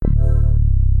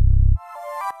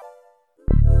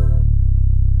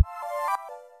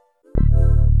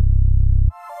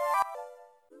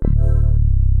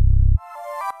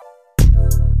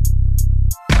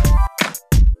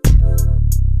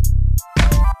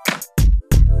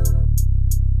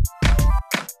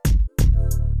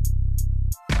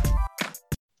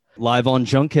Live on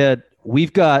Junkhead,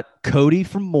 we've got Cody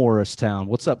from Morristown.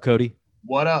 What's up, Cody?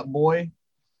 What up, boy?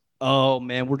 Oh,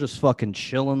 man, we're just fucking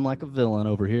chilling like a villain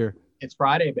over here. It's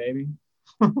Friday, baby.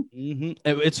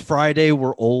 It's Friday.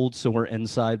 We're old, so we're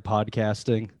inside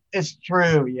podcasting. It's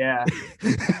true. Yeah.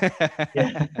 Yeah.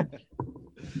 Yeah.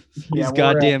 These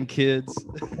goddamn kids.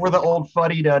 We're the old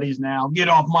fuddy duddies now. Get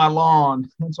off my lawn.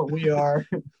 That's what we are.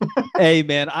 Hey,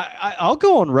 man, I'll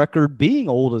go on record. Being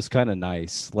old is kind of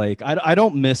nice. Like, I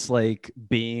don't miss like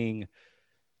being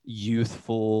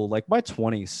youthful. Like, my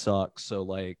 20s suck. So,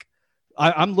 like,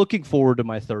 I'm looking forward to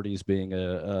my 30s being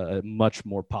a much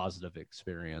more positive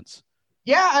experience.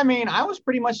 Yeah. I mean, I was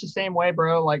pretty much the same way,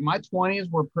 bro. Like, my 20s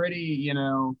were pretty,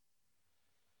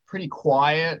 pretty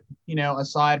quiet,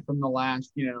 aside from the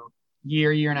last,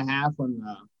 year and a half when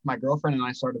my girlfriend and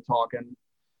I started talking.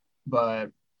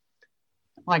 But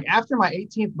like after my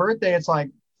 18th birthday, it's like,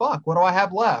 fuck, what do I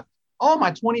have left? Oh,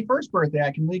 my 21st birthday,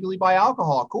 I can legally buy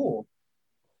alcohol. Cool.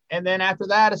 And then after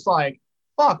that, it's like,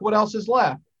 fuck, what else is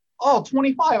left? Oh,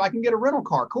 25, I can get a rental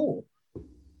car. Cool.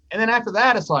 And then after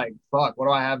that, it's like, fuck, what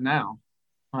do I have now?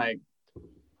 Like,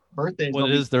 birthdays. What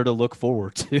is there to look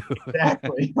forward to?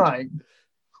 Exactly. Like,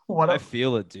 I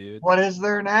feel it, dude. What is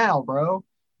there now, bro?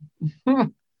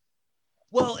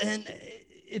 Well, and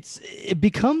it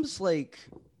becomes like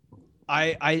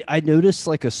I noticed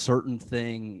like a certain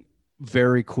thing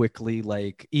very quickly,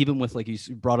 like even with like you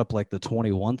brought up like the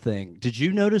 21 thing. Did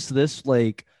you notice this?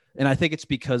 Like, and I think it's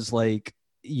because like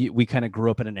we kind of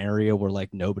grew up in an area where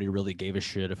like nobody really gave a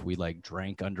shit if we like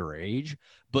drank underage,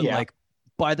 but like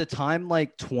by the time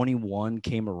like 21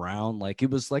 came around, like it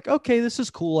was like, okay, this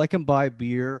is cool, I can buy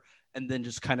beer, and then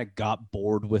just kind of got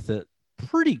bored with it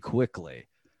pretty quickly.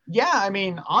 Yeah, I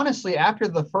mean, honestly, after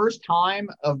the first time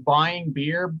of buying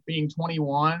beer, being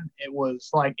 21, it was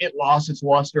like it lost its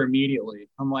luster immediately.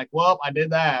 I'm like, well, I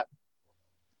did that.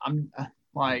 I'm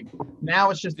like, now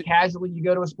it's just casually you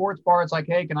go to a sports bar, it's like,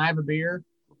 hey, can I have a beer?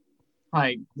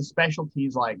 Like the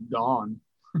specialty's like gone.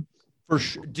 For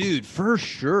sure, dude, for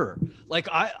sure. Like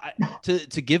I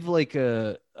to give like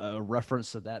a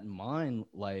reference to that in my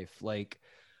life, like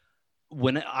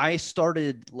when I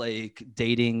started like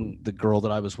dating the girl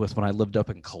that I was with when I lived up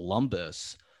in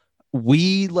Columbus,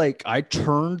 I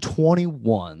turned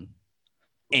 21,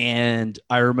 and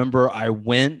I remember I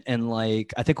went and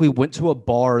like I think we went to a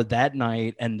bar that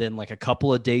night, and then like a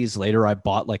couple of days later I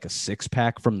bought like a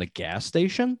 6-pack from the gas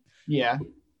station. Yeah.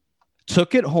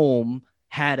 Took it home,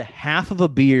 had half of a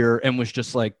beer, and was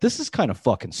just like, this is kind of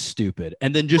fucking stupid,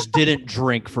 and then just didn't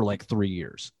drink for like 3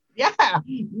 years. Yeah,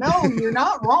 no, you're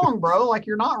not wrong, bro. Like,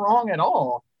 you're not wrong at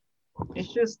all.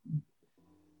 It's just,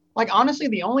 like, honestly,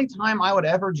 the only time I would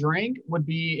ever drink would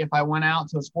be if I went out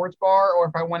to a sports bar or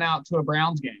if I went out to a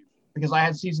Browns game, because I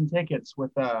had season tickets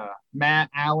with Matt,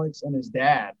 Alex, and his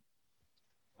dad.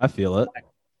 I feel it.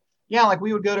 Yeah, like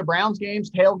we would go to Browns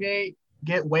games, tailgate,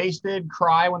 get wasted,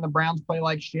 cry when the Browns play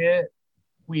like shit.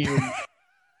 We would,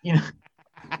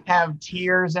 have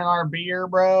tears in our beer,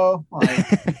 bro. Like,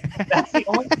 that's the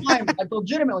only time, like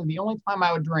legitimately the only time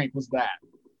I would drink was that.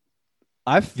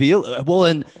 I feel well,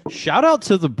 and shout out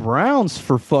to the Browns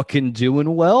for fucking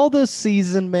doing well this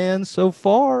season, man, so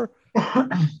far.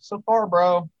 So far,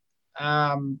 bro.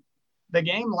 The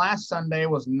game last Sunday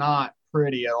was not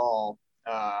pretty at all.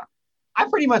 I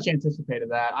pretty much anticipated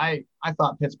that. I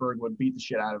thought Pittsburgh would beat the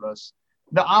shit out of us.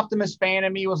 The optimist fan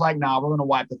in me was like, nah, we're going to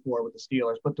wipe the floor with the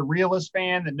Steelers. But the realist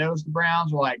fan that knows the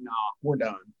Browns were like, nah, we're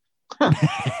done.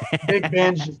 Big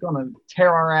Ben's just going to tear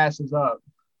our asses up.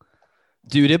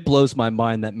 Dude, it blows my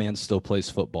mind that man still plays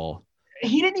football.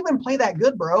 He didn't even play that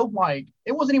good, bro. Like,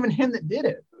 it wasn't even him that did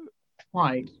it.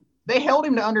 Like, they held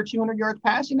him to under 200 yards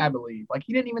passing, I believe. Like,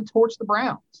 he didn't even torch the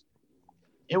Browns.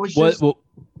 It was just what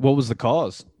was the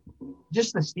cause?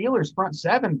 Just the Steelers front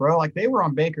seven, bro. Like, they were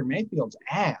on Baker Mayfield's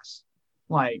ass.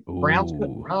 Like, Browns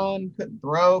couldn't run, couldn't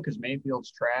throw because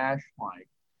Mayfield's trash. Like,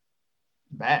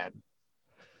 bad.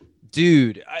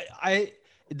 Dude,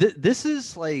 this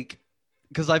is like,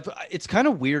 because it's kind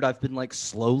of weird. I've been like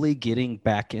slowly getting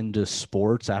back into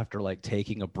sports after like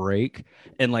taking a break.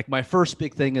 And like my first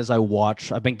big thing is I've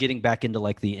been getting back into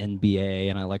like the NBA,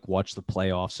 and I like watch the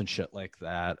playoffs and shit like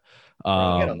that.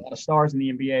 Bro, we got a lot of stars in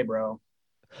the NBA, bro.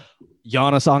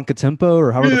 Giannis Antetokounmpo,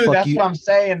 or however the fuck that's what I'm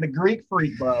saying. The Greek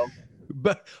freak, bro.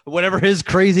 But whatever his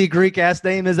crazy Greek ass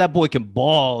name is, that boy can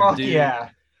ball, dude. Yeah.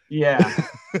 Yeah.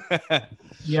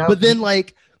 But then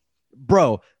like,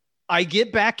 bro, I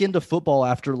get back into football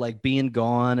after like being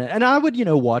gone, and I would,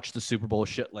 watch the Super Bowl,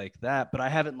 shit like that, but I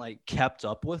haven't like kept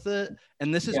up with it.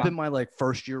 And this has been my like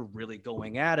first year really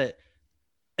going at it.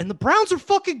 And the Browns are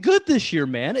fucking good this year,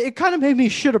 man. It kind of made me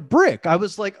shit a brick. I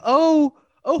was like, oh,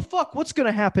 oh fuck, what's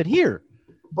gonna happen here?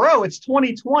 Bro, it's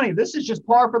 2020. This is just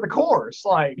par for the course.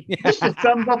 Like, this just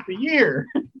sums up the year.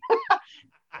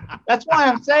 That's why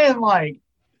I'm saying, like,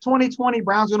 2020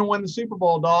 Browns gonna win the Super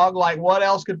Bowl, dog. Like, what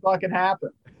else could fucking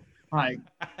happen? Like,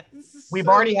 we've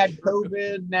already had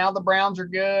COVID. Now the Browns are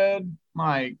good.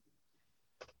 Like,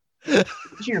 this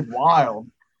year's wild.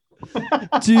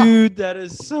 Dude, that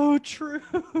is so true.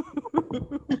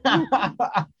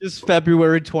 Just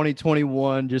February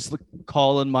 2021, just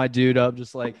calling my dude up,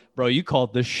 just like, bro, you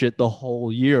called this shit the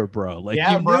whole year, bro. Like,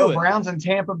 yeah, you bro, knew it. Browns in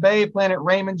Tampa Bay playing at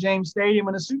Raymond James Stadium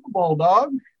in a Super Bowl,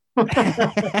 dog.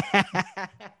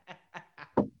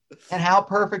 And how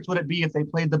perfect would it be if they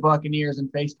played the Buccaneers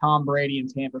and faced Tom Brady in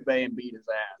Tampa Bay and beat his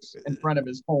ass in front of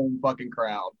his home fucking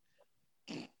crowd?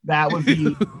 That would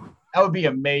be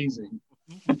amazing.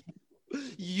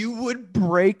 You would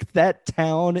break that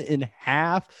town in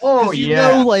half. Oh, you yeah.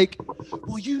 know, like,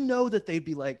 well, you know that they'd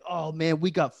be like, oh man,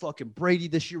 we got fucking Brady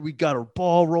this year. We got our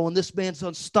ball rolling. This man's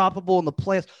unstoppable in the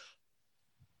playoffs.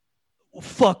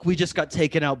 Fuck, we just got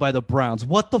taken out by the Browns.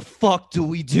 What the fuck do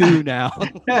we do now?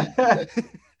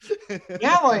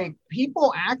 Yeah, like,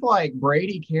 people act like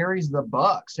Brady carries the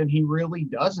Bucs, and he really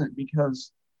doesn't,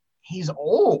 because he's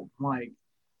old. Like,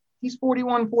 he's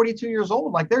 41, 42 years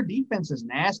old. Like, their defense is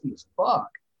nasty as fuck.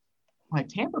 Like,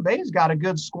 Tampa Bay's got a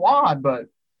good squad, but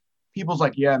people's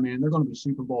like, yeah, man, they're going to be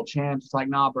Super Bowl champs. It's like,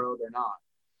 nah, bro, they're not.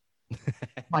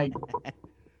 Like,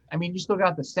 I mean, you still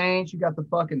got the Saints. You got the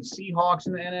fucking Seahawks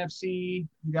in the NFC.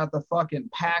 You got the fucking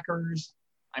Packers.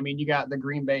 I mean, you got the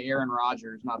Green Bay Aaron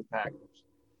Rodgers, not the Packers.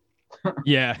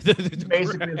 Yeah.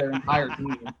 Basically their entire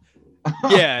team.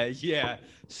 Yeah.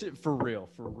 For real.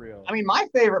 I mean, my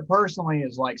favorite personally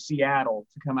is like Seattle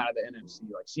to come out of the NFC.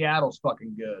 Like, Seattle's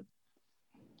fucking good.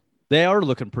 They are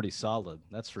looking pretty solid.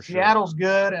 That's for sure. Seattle's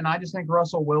good, and I just think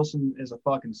Russell Wilson is a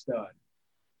fucking stud.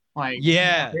 Like,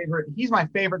 yeah, he's my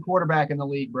favorite quarterback in the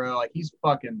league, bro. Like, he's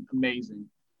fucking amazing.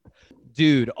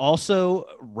 Dude, also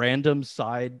random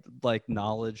side like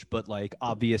knowledge, but like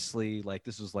obviously like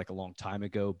this was like a long time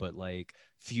ago, but like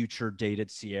Future dated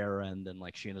Sierra and then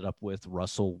like she ended up with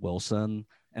Russell Wilson,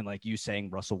 and like you saying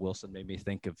Russell Wilson made me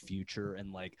think of Future.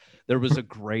 And like there was a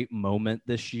great moment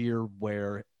this year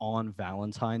where on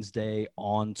Valentine's Day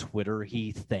on Twitter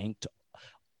he thanked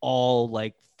all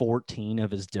like 14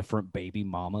 of his different baby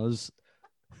mamas.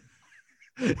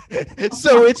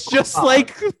 So it's just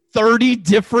like 30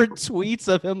 different tweets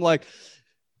of him like,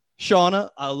 Shauna,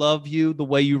 I love you. The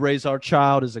way you raise our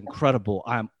child is incredible.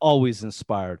 I'm always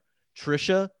inspired.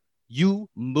 Trisha, you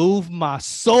move my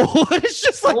soul. It's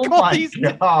just like, oh my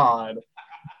God.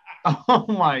 Oh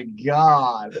my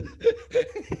God.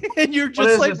 And you're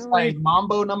just like, this, like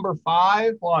Mambo number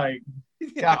 5? Like,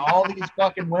 got all these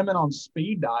fucking women on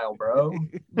speed dial, bro.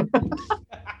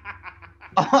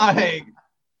 Like,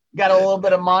 got a little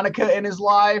bit of Monica in his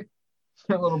life,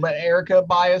 a little bit of Erica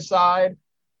by his side.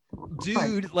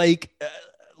 Dude, like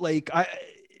I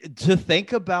to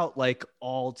think about like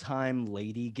all-time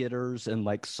lady getters and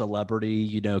like celebrity,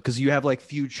 you know, because you have like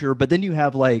Future, but then you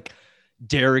have like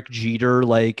Derek Jeter,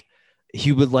 like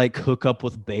he would like hook up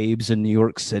with babes in New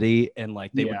York City, and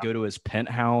like they would go to his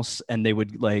penthouse and they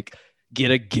would like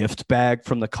get a gift bag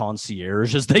from the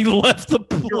concierge as they left the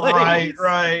place.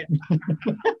 Right.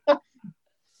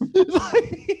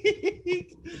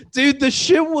 Dude, the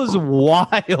shit was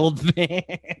wild, man.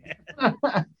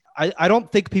 I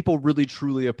don't think people really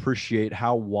truly appreciate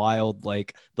how wild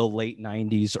like the late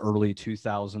 90s, early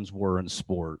 2000s were in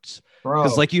sports.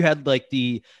 Because like you had like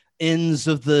the ends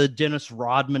of the Dennis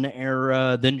Rodman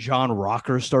era, then John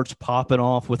Rocker starts popping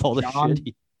off with all the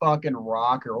shit. Fucking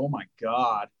Rocker. Oh my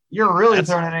God. You're really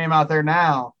throwing a name out there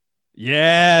now.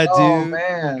 Yeah, dude. Oh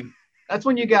man. That's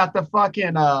when you got the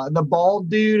fucking the bald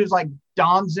dude who's like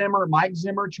Don Zimmer, Mike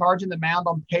Zimmer charging the mound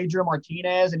on Pedro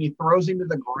Martinez, and he throws him to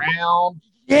the ground.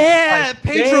 Yeah, like,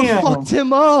 Pedro fucked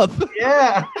him up.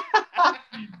 Yeah.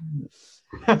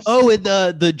 Oh, and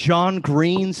the John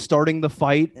Green starting the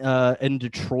fight in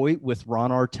Detroit with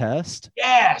Ron Artest.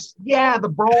 Yes. Yeah, the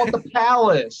brawl at the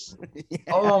Palace. Yeah.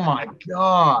 Oh my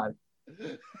God.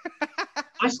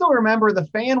 I still remember the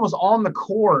fan was on the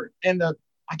court, and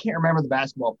I can't remember the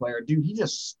basketball player. Dude, he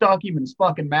just stuck him in his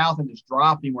fucking mouth and just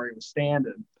dropped him where he was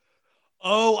standing.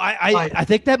 Oh, I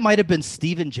think that might have been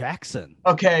Steven Jackson.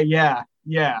 Okay, yeah.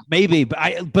 Maybe, but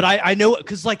I know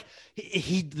because like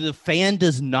the fan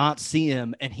does not see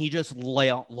him and he just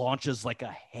launches like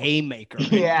a haymaker.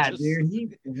 Yeah, dude, he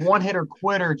one-hitter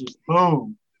quitter, just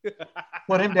boom.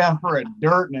 Put him down for a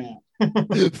dirt nap.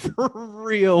 For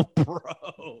real,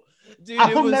 bro. Dude,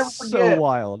 it was so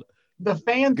wild. The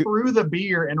fan threw the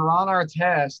beer, and Ron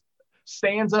Artest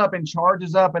stands up and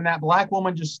charges up, and that black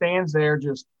woman just stands there,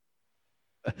 just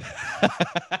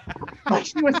like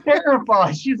she was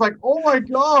terrified. She's like, "Oh my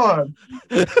god!"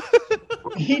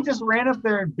 He just ran up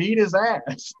there and beat his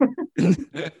ass.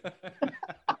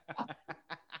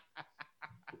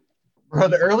 Bro,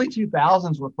 the early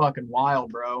 2000s were fucking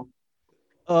wild, bro.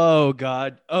 Oh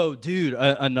god. Oh dude,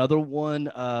 another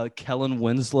one, Kellen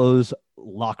Winslow's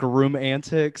locker room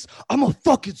antics. I'm a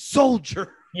fucking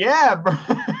soldier. Yeah, bro.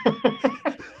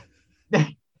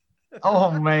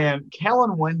 Oh man,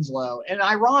 Kellen Winslow. And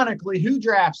ironically, who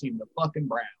drafts him? The fucking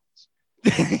Browns.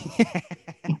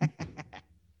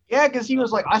 Yeah, because he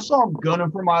was like, I saw him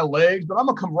gunning for my legs, but I'm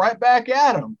gonna come right back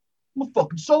at him. I'm a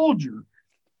fucking soldier.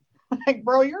 Like,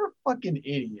 bro, you're a fucking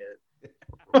idiot.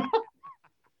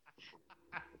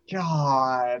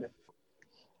 God.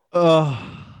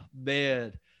 Oh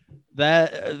man,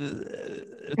 that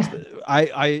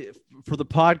I for the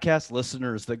podcast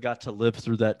listeners that got to live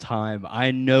through that time, I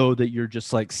know that you're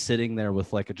just like sitting there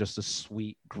with like just a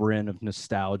sweet grin of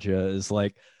nostalgia. Is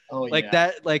like,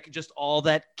 that, like just all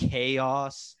that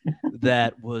chaos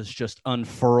that was just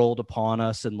unfurled upon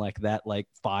us in like that like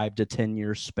 5 to 10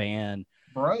 year span.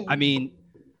 Bro. I mean,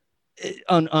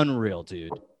 unreal,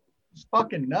 dude. It's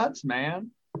fucking nuts,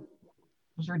 man. It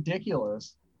was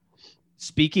ridiculous.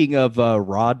 Speaking of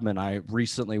Rodman, I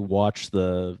recently watched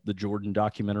the Jordan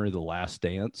documentary, The Last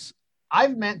Dance.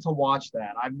 I've meant to watch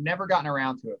that. I've never gotten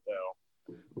around to it though.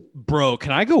 Bro,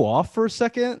 can I go off for a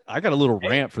second? I got a little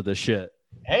rant for this shit.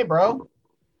 Hey, bro,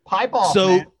 pipe off. So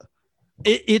man.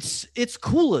 it's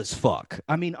cool as fuck.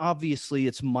 I mean, obviously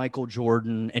it's Michael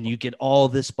Jordan, and you get all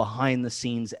this behind the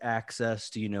scenes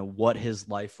access to what his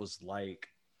life was like.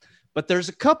 But there's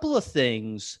a couple of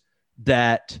things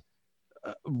that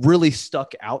really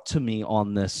stuck out to me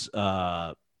on this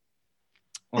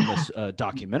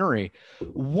documentary.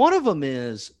 One of them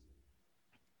is,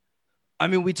 I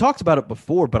mean, we talked about it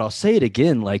before, but I'll say it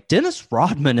again. Like, Dennis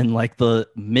Rodman in like the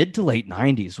mid to late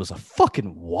 90s was a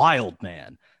fucking wild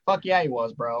man. Fuck yeah, he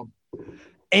was, bro.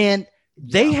 And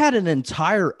they had an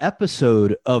entire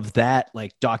episode of that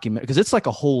like document, because it's like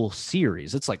a whole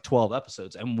series. It's like 12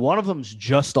 episodes, and one of them's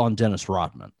just on Dennis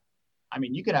Rodman. I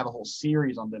mean, you could have a whole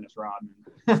series on Dennis Rodman.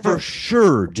 For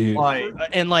sure, dude.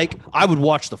 And like, I would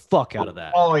watch the fuck out of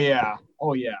that. Oh, yeah.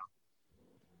 Oh, yeah.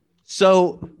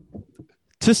 So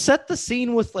to set the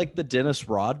scene with like the Dennis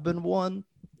Rodman one,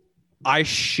 I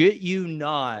shit you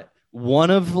not, one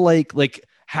of like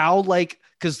how like,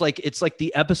 because like it's like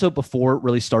the episode before it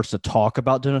really starts to talk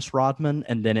about Dennis Rodman,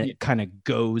 and then it kind of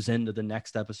goes into the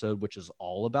next episode, which is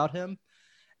all about him.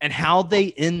 And how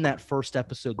they end that first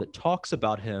episode that talks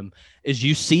about him is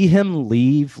you see him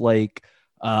leave like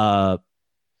I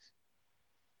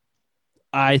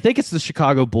think it's the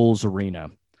Chicago Bulls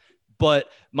arena, but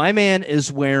my man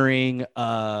is wearing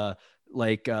Guess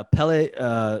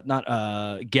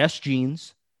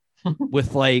jeans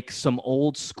with like some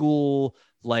old school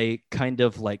like kind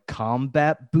of like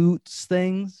combat boots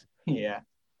things. Yeah.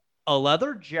 A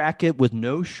leather jacket with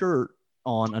no shirt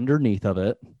on underneath of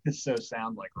it. This so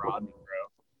sounds like Rodman,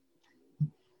 bro.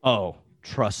 Oh,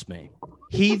 trust me.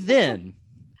 He then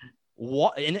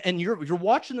and you're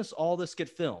watching all this get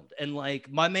filmed, and like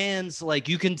my man's like,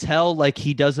 you can tell like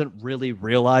he doesn't really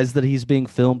realize that he's being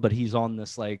filmed, but he's on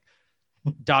this like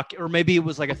doc, or maybe it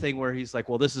was like a thing where he's like,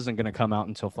 well, this isn't going to come out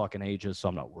until fucking ages, so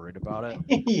I'm not worried about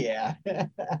it. Yeah.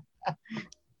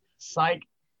 Psych.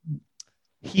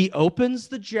 He opens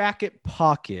the jacket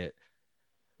pocket,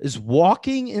 is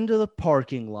walking into the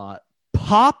parking lot,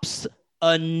 pops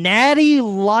a natty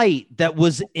light that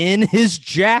was in his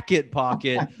jacket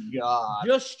pocket, God.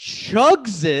 just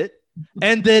chugs it,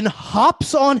 and then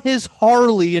hops on his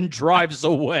Harley and drives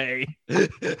away.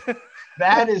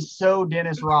 That is so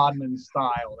Dennis Rodman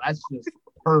style. That's just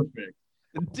perfect.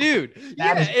 Dude,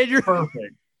 And you're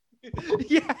perfect.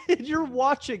 Yeah, and you're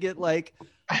watching it like,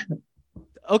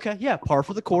 okay, yeah, par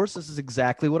for the course. This is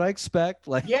exactly what I expect.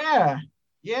 Like, yeah,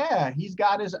 he's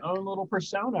got his own little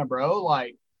persona, bro.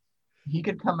 Like, he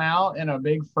could come out in a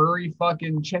big furry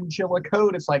fucking chinchilla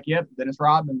coat. It's like, yep, Dennis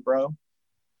Rodman, bro.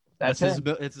 That's it.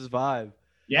 It's his vibe.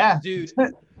 Yeah, dude.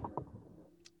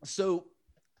 So,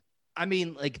 I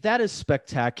mean, like, that is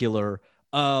spectacular.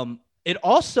 It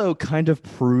also kind of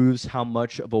proves how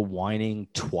much of a whining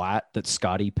twat that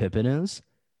Scottie Pippen is,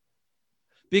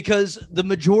 because the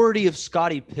majority of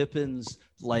Scottie Pippen's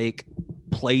like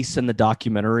place in the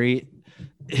documentary,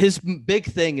 his big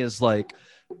thing is like,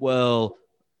 well,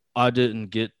 I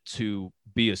didn't get to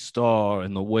be a star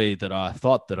in the way that I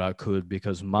thought that I could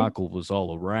because Michael was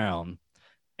all around.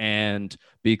 And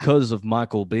because of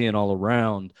Michael being all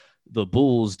around, the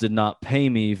Bulls did not pay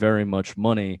me very much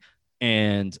money.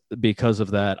 And because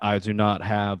of that, I do not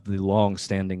have the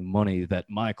long-standing money that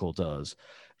Michael does.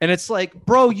 And it's like,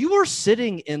 bro, you are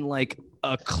sitting in like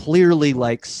a clearly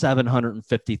like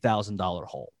 $750,000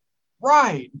 hole.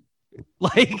 Right.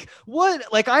 Like,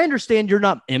 what? Like, I understand you're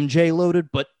not MJ loaded,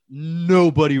 but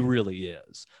nobody really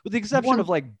is, with the exception of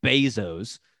like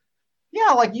Bezos.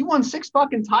 Yeah, like you won 6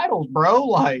 fucking titles, bro.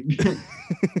 Like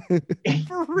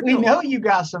For we real. know you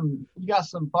got some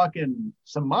fucking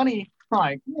some money.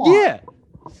 Like, come on. Yeah.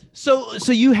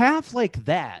 So you have like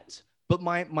that, but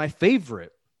my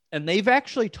favorite, and they've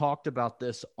actually talked about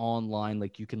this online,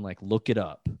 like you can like look it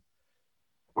up.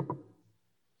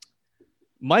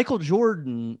 Michael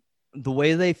Jordan, the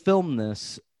way they film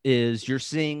this is you're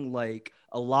seeing like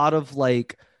a lot of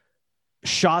like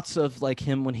shots of like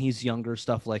him when he's younger,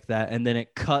 stuff like that, and then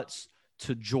it cuts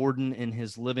to Jordan in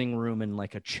his living room in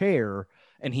like a chair,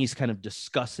 and he's kind of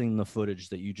discussing the footage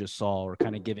that you just saw, or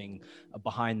kind of giving a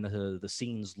behind the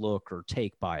scenes look or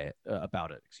take by it about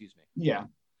it. Excuse me. Yeah.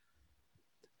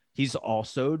 He's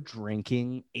also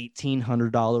drinking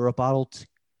 $1,800 a bottle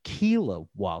tequila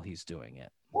while he's doing it.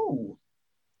 Ooh.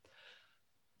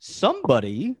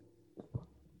 Somebody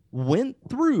went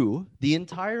through the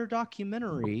entire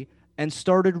documentary and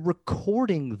started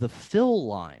recording the fill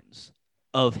lines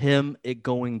of him, it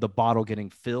going, the bottle getting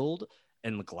filled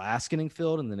and the glass getting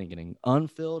filled and then it getting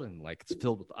unfilled and like it's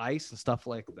filled with ice and stuff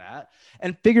like that,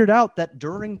 and figured out that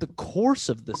during the course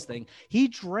of this thing, he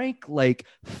drank like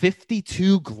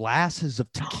 52 glasses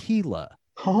of tequila.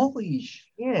 Holy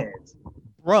shit.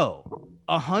 Bro,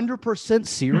 100%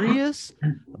 serious.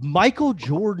 Michael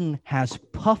Jordan has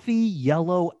puffy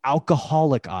yellow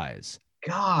alcoholic eyes.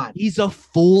 God. He's a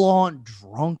full-on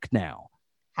drunk now.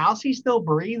 How's he still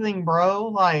breathing, bro?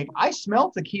 Like, I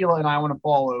smell tequila and I want to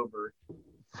fall over.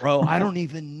 Bro, I don't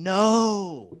even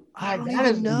know. I don't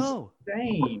even know.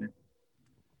 Insane.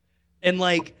 And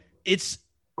like, it's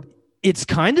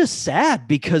kind of sad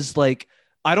because like,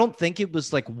 I don't think it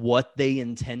was like what they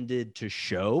intended to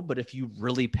show, but if you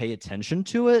really pay attention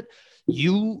to it,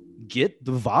 you get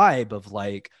the vibe of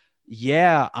like,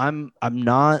 yeah, I'm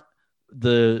not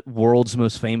the world's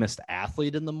most famous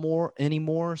athlete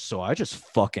anymore, so I just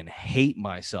fucking hate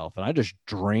myself and I just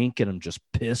drink and I'm just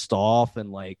pissed off, and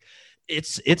like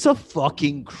it's a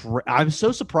fucking I'm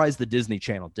so surprised the Disney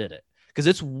Channel did it, because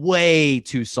it's way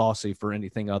too saucy for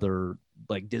anything other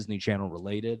like Disney Channel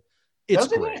related. It's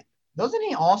great. Doesn't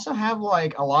he also have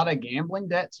like a lot of gambling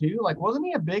debt too? Like, wasn't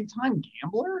he a big time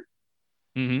gambler?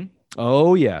 Mm-hmm.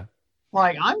 Oh yeah.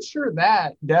 Like, I'm sure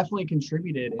that definitely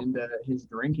contributed into his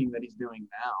drinking that he's doing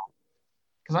now.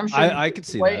 Because I'm sure I could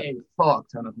see that. A fuck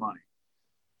ton of money.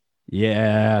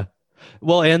 Yeah.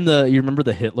 Well, and you remember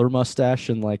the Hitler mustache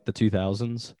in like the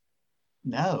 2000s?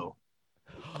 No.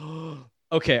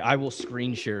 Okay, I will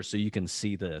screen share so you can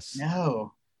see this.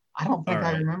 No, I don't think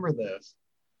I remember this.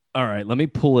 All right, let me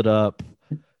pull it up.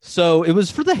 So it was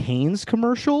for the Hanes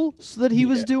commercial that he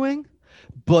was doing,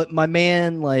 but my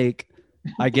man, like,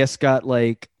 I guess got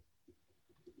like,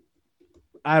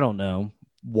 I don't know,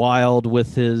 wild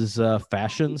with his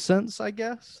fashion sense, I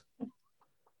guess.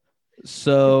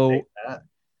 So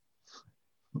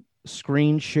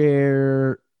screen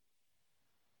share.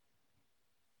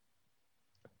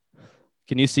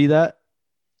 Can you see that?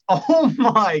 Oh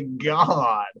my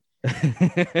God.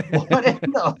 What in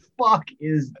the fuck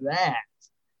is that?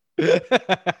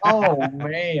 Oh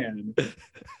man.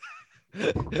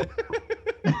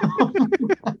 Oh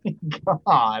my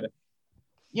God.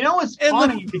 You know what's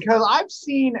funny? Because I've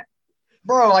seen,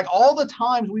 bro, like all the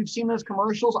times we've seen those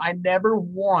commercials, I never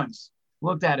once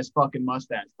looked at his fucking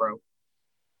mustache, bro.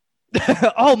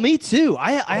 Oh, me too.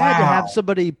 I had to have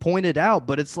somebody point it out,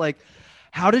 but it's like,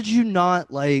 how did you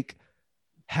not like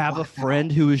have a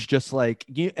friend who is just like,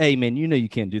 hey man, you know you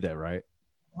can't do that, right?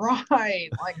 Right.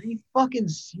 Like, are you fucking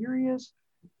serious?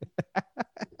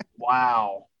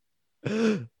 Wow.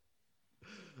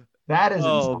 That is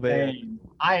insane. Man.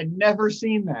 I had never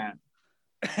seen that.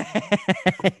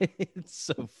 It's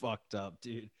so fucked up,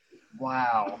 dude.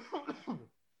 Wow.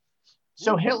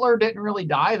 So Hitler didn't really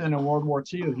die then in World War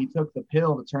II. He took the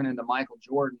pill to turn into Michael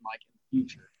Jordan, like in the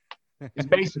future. It's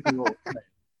basically what we're saying.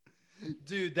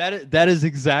 Dude, that is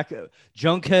exactly.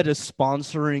 Junkhead is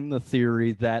sponsoring the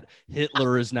theory that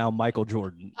Hitler is now Michael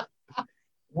Jordan.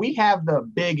 We have the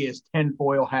biggest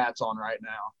tinfoil hats on right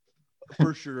now.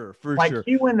 For sure, for like sure. Like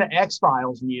you in the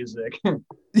X-Files music.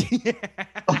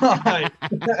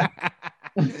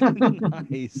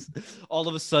 Nice. All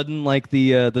of a sudden, like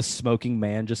the smoking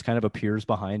man just kind of appears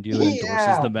behind you and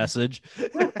endorses the message.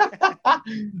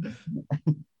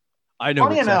 I know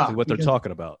exactly what they're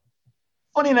talking about.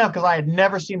 Funny enough, because I had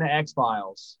never seen the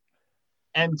X-Files.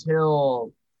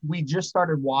 until we just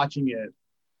started watching it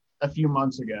a few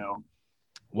months ago.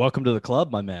 Welcome to the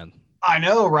club, my man. I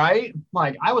know, right?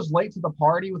 Like I was late to the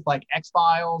party with like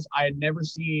X-Files. I had never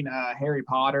seen Harry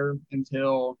Potter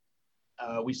until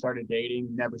we started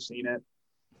dating. Never seen it.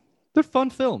 They're fun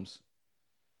films.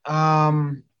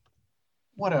 Um,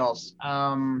 what else?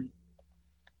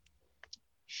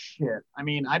 Shit. I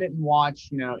mean, I didn't watch,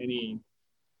 any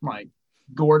like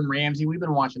Gordon Ramsay. We've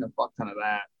been watching a fuck ton of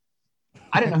that.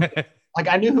 I didn't know, like,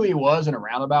 I knew who he was in a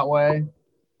roundabout way,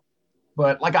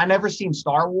 but like, I never seen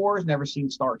Star Wars, never seen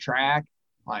Star Trek.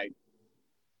 Like,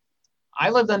 I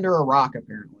lived under a rock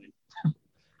apparently.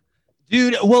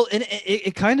 Dude, well, and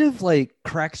it kind of like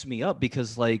cracks me up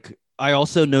because like I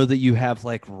also know that you have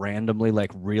like randomly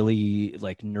like really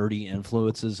like nerdy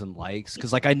influences and likes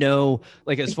because like I know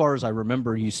like as far as I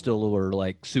remember you still were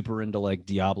like super into like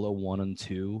Diablo 1 and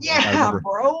 2. Yeah,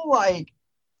 bro, like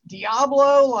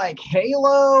Diablo, like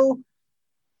Halo,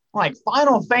 like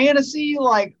Final Fantasy,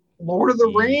 like Lord of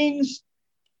the Rings,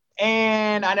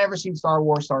 and I never seen Star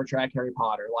Wars, Star Trek, Harry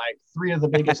Potter, like three of the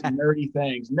biggest nerdy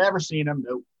things. Never seen them.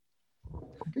 Nope.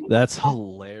 That's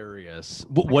hilarious.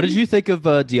 What did you think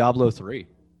of Diablo 3?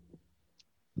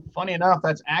 Funny enough,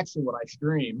 that's actually what I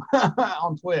stream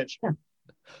on Twitch.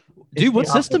 Dude, what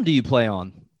system do you play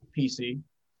on? PC.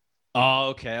 Oh,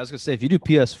 okay. I was gonna say if you do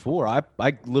PS4,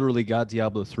 I literally got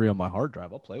Diablo 3 on my hard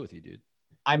drive. I'll play with you, dude.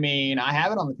 I mean, I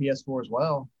have it on the PS4 as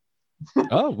well.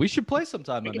 Oh, we should play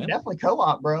sometime, we man. Definitely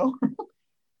co-op, bro.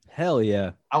 Hell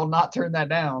yeah. I will not turn that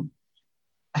down.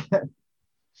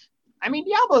 I mean,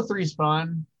 Diablo 3 is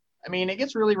fun. I mean, it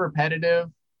gets really repetitive.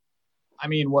 I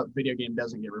mean, what video game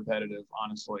doesn't get repetitive,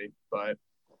 honestly? But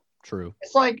true.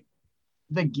 It's like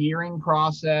the gearing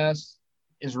process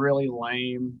is really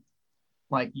lame.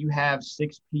 Like you have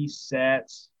 6-piece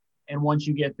sets, and once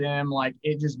you get them, like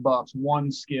it just buffs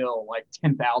one skill like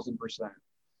 10,000%.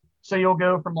 So you'll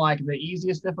go from like the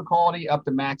easiest difficulty up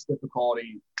to max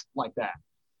difficulty like that.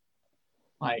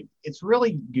 Like it's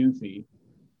really goofy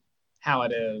how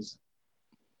it is.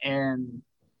 And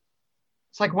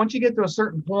it's like once you get to a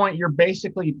certain point, you're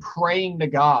basically praying to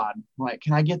God, like,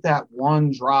 can I get that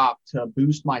one drop to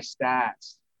boost my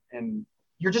stats? And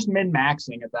you're just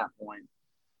min-maxing at that point.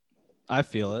 I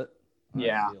feel it.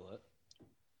 Yeah.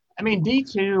 I mean,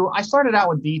 D2, I started out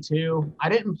with D2. I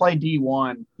didn't play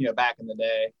D1, back in the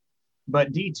day,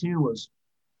 but D2 was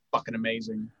fucking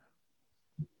amazing.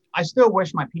 I still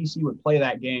wish my PC would play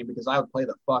that game because I would play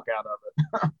the fuck out of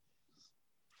it.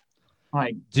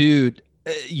 Like, dude,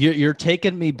 you're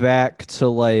taking me back to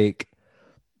like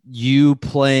you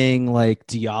playing like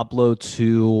Diablo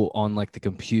 2 on like the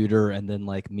computer and then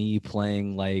like me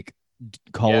playing like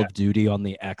Call of Duty on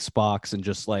the Xbox and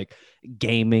just like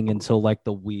gaming until like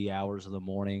the wee hours of the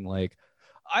morning. Like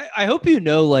I hope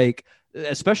like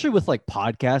especially with like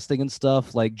podcasting and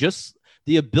stuff, like just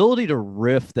the ability to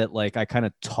riff that like I kind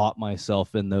of taught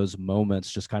myself in those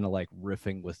moments, just kind of like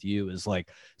riffing with you is like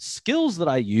skills that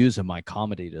I use in my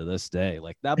comedy to this day.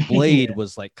 Like that blade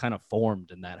was like kind of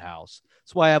formed in that house.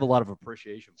 That's why I have a lot of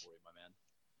appreciation for you, my man.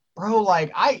 Bro,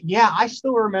 like I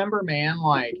still remember, man,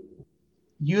 like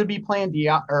you would be playing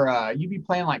you'd be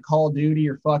playing like Call of Duty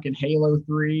or fucking Halo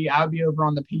 3. I would be over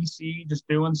on the PC just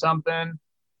doing something.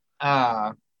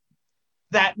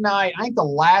 That night, I think the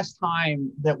last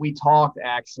time that we talked,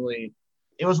 actually,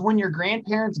 it was when your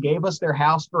grandparents gave us their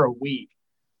house for a week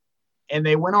and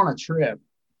they went on a trip.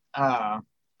 I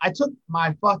took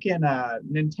my fucking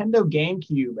Nintendo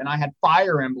GameCube and I had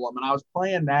Fire Emblem and I was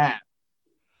playing that.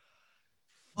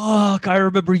 Fuck, I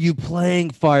remember you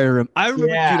playing Fire Emblem. I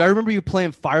remember you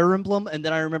playing Fire Emblem, and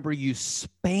then I remember you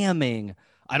spamming.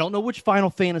 I don't know which Final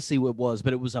Fantasy it was,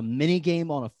 but it was a mini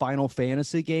game on a Final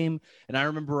Fantasy game. And I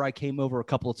remember I came over a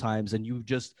couple of times and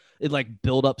it like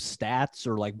built up stats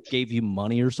or like gave you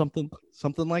money or something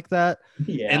like that.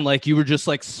 Yeah. And like you were just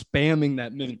like spamming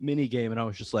that mini game. And I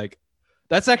was just like,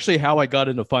 that's actually how I got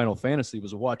into Final Fantasy,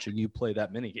 was watching you play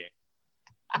that mini game.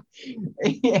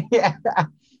 Yeah.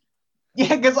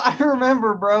 Yeah, because I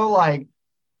remember, bro, like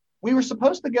we were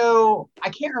supposed to go. I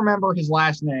can't remember his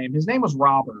last name. His name was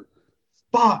Robert.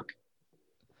 Fuck.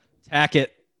 Tackett.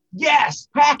 Yes,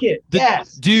 Tackett.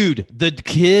 Yes. Dude, the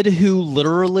kid who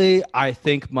literally I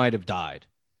think might have died.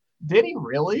 Did he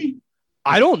really?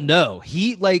 I don't know.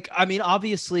 He like, I mean,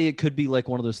 obviously it could be like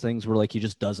one of those things where like he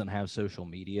just doesn't have social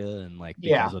media and like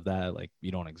because of that, like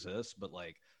you don't exist. But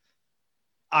like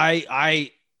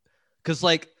because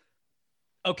like,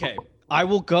 okay, I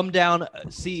will come down.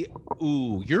 See,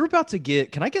 you're about to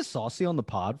get. Can I get saucy on the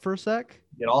pod for a sec?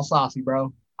 Get all saucy,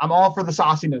 bro. I'm all for the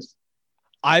sauciness.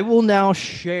 I will now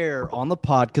share on the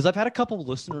pod because I've had a couple of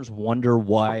listeners wonder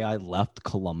why I left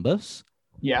Columbus.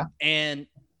 Yeah. And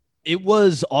it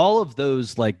was all of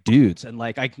those like dudes. And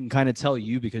like I can kind of tell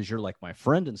you because you're like my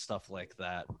friend and stuff like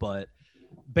that. But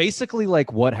basically,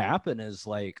 like what happened is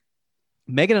like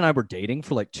Megan and I were dating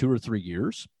for like 2 or 3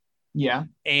 years. Yeah.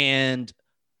 And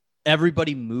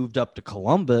everybody moved up to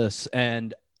Columbus.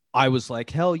 And I was like,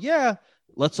 hell yeah,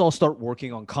 let's all start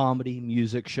working on comedy,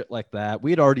 music, shit like that.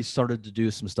 We had already started to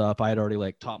do some stuff. I had already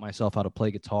like taught myself how to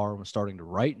play guitar and was starting to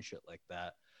write and shit like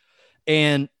that.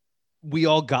 And we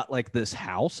all got like this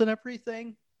house and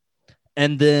everything.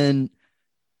 And then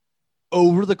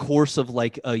over the course of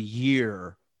like a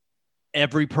year,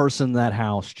 every person in that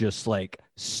house just like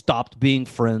stopped being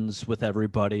friends with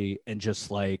everybody and just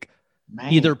like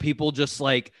either people just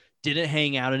like didn't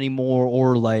hang out anymore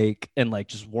or like and like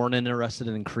just weren't interested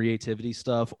in creativity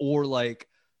stuff or like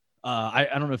I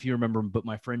don't know if you remember, but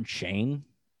my friend Shane.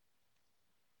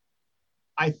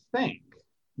 I think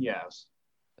yes.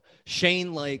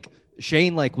 Shane like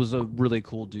was a really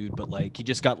cool dude, but like he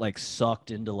just got like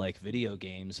sucked into like video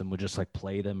games and would just like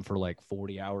play them for like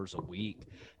 40 hours a week.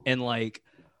 And like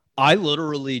I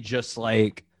literally just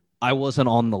like I wasn't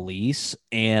on the lease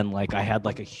and like I had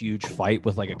like a huge fight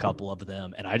with like a couple of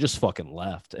them and I just fucking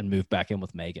left and moved back in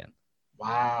with Megan.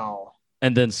 Wow.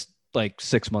 And then like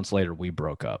 6 months later we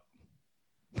broke up.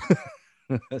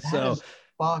 So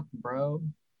fuck, bro.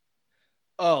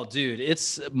 Oh, dude,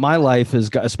 it's my life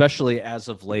is, especially as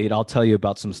of late. I'll tell you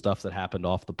about some stuff that happened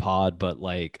off the pod, but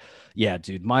like, yeah,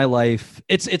 dude, my life,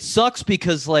 it sucks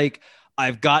because like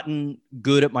I've gotten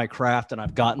good at my craft and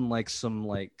I've gotten like some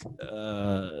like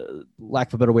lack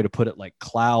of a better way to put it, like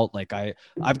clout. Like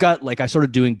I've got like I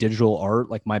started doing digital art.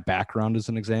 Like my background is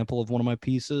an example of one of my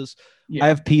pieces. Yeah. I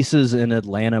have pieces in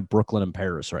Atlanta, Brooklyn, and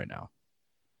Paris right now.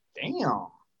 Damn.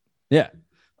 Yeah.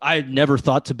 I never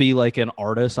thought to be like an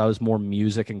artist. I was more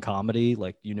music and comedy,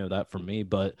 like you know that from me,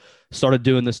 but started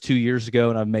doing this 2 years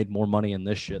ago and I've made more money in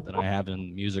this shit than I have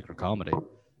in music or comedy.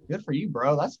 Good for you,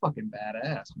 bro. That's fucking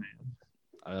badass, man.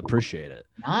 I appreciate it.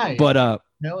 Nice. But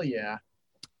hell yeah.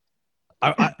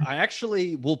 I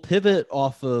actually will pivot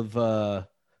off of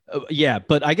yeah,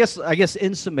 but I guess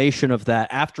in summation of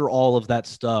that, after all of that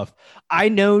stuff, I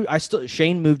know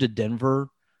Shane moved to Denver,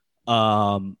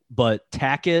 but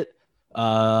Tackett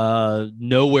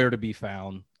nowhere to be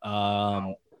found.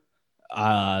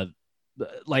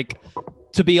 Like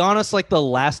to be honest, like the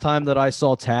last time that I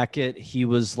saw Tackett, he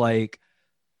was like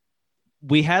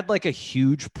we had like a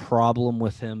huge problem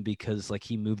with him because like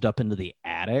he moved up into the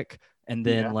attic and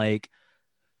then like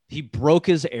he broke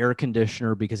his air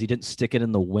conditioner because he didn't stick it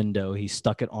in the window. He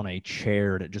stuck it on a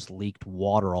chair and it just leaked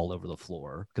water all over the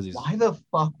floor because he's why the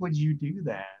fuck would you do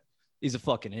that? He's a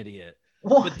fucking idiot.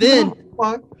 What but then the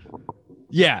fuck?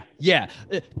 Yeah.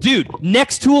 Dude,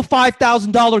 next to a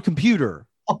 $5,000 computer.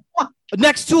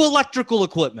 Next to electrical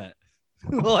equipment.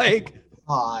 Like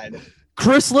God.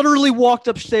 Chris literally walked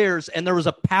upstairs and there was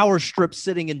a power strip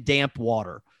sitting in damp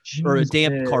water. Jesus. Or a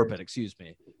damp carpet, excuse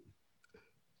me.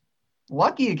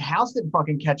 Lucky house didn't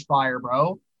fucking catch fire,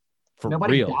 bro.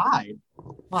 Nobody died.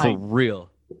 For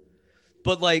real.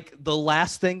 But like the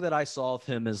last thing that I saw of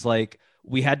him is like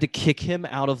we had to kick him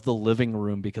out of the living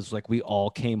room because like we all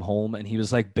came home and he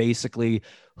was like basically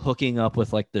hooking up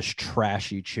with like this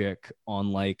trashy chick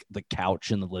on like the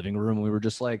couch in the living room. We were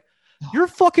just like, you're a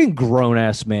fucking grown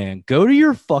ass man. Go to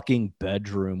your fucking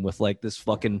bedroom with like this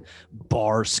fucking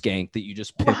bar skank that you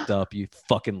just picked up, you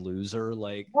fucking loser.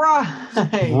 Like,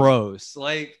 gross.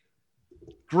 Like,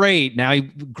 great.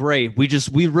 Great.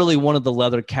 We really wanted the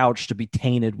leather couch to be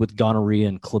tainted with gonorrhea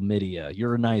and chlamydia.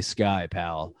 You're a nice guy,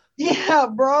 pal. Yeah,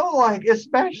 bro. Like,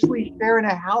 especially sharing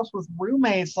a house with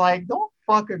roommates. Like, don't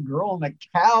fuck a girl on the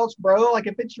couch, bro. Like,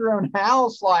 if it's your own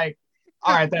house, like,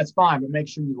 all right, that's fine, but make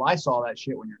sure you Lysol that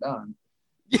shit when you're done.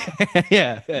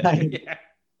 Yeah. Like,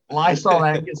 Lysol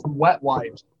that and get some wet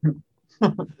wipes.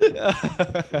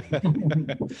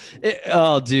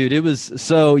 Oh, dude, it was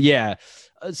so yeah.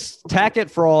 Tackett,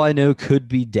 for all I know, could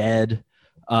be dead.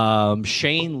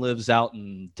 Shane lives out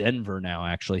in Denver now.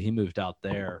 Actually, he moved out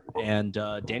there, and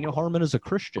Daniel Harmon is a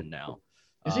Christian now.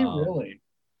 Is he really?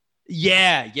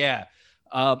 Yeah.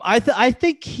 I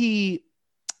think he.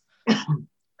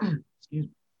 Excuse me.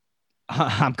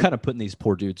 I'm kind of putting these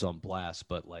poor dudes on blast,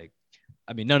 but like,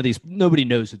 I mean, nobody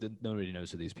knows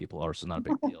who these people are, so not a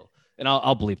big deal. And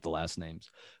I'll bleep the last names,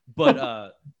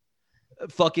 but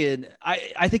fucking,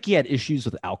 I think he had issues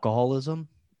with alcoholism,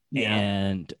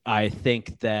 and I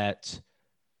think that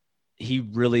he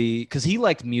really, because he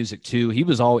liked music too. He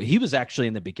was actually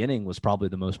in the beginning was probably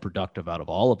the most productive out of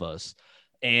all of us,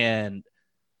 and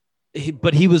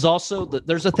but he was also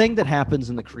there's a thing that happens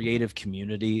in the creative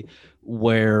community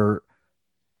where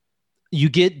you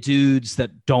get dudes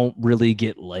that don't really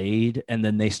get laid, and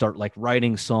then they start like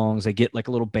writing songs. They get like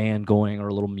a little band going or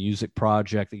a little music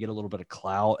project. They get a little bit of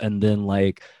clout, and then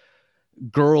like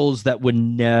girls that would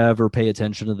never pay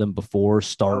attention to them before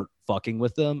start fucking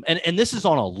with them. And this is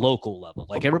on a local level.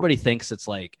 Like everybody thinks it's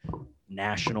like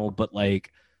national, but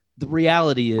like the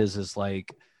reality is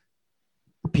like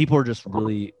people are just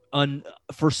really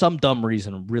for some dumb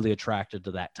reason really attracted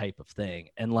to that type of thing.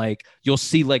 And like you'll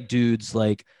see like dudes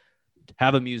like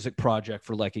have a music project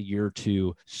for like a year or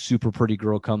two, super pretty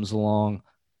girl comes along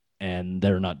and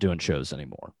they're not doing shows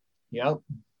anymore. Yep.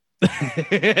 and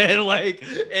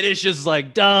it's just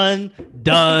like done.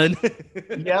 Yep.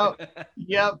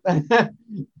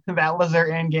 That was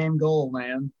their end game goal,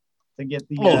 man. To get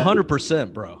the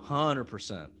 100%, bro.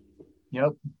 100%.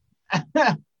 Yep.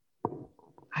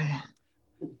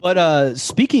 But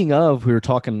speaking of, we were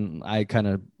talking, I kind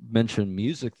of mentioned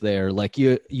music there. Like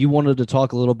you wanted to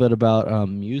talk a little bit about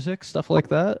music, stuff like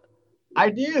that. I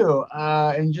do.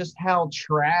 And just how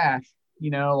trash,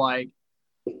 like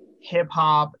hip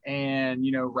hop and,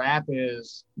 rap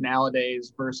is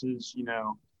nowadays versus,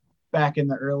 back in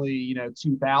the early,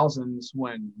 2000s,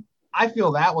 when I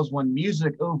feel that was when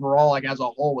music overall, like as a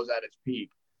whole, was at its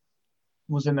peak.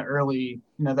 Was in the early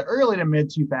to mid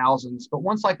 2000s. But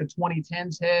once like the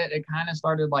 2010s hit, it kind of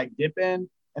started like dipping.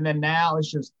 And then now it's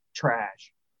just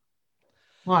trash.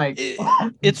 Like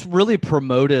it's really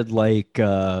promoted like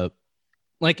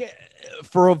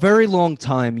for a very long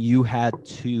time, you had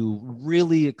to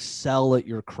really excel at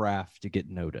your craft to get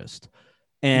noticed.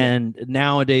 And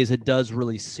nowadays it does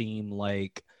really seem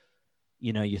like,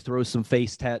 you throw some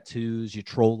face tattoos, you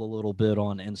troll a little bit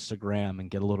on Instagram and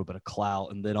get a little bit of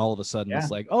clout. And then all of a sudden it's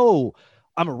like, oh,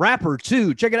 I'm a rapper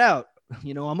too. Check it out.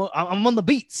 I'm on the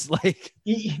beats. Like,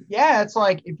 yeah, it's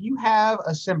like if you have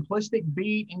a simplistic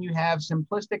beat and you have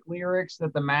simplistic lyrics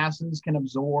that the masses can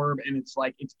absorb, and it's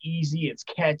like, it's easy, it's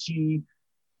catchy,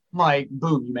 like,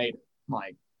 boom, you made it.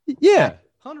 Like, yeah,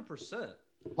 100%.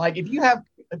 Like if you have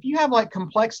like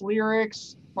complex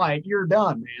lyrics, like you're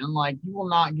done, man. Like you will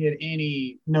not get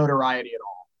any notoriety at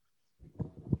all.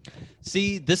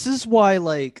 See, this is why,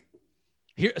 like,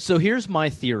 here's my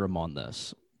theorem on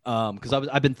this. Because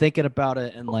I've been thinking about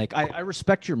it, and like I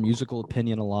respect your musical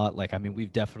opinion a lot. Like, I mean,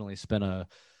 we've definitely spent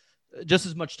just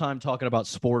as much time talking about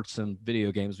sports and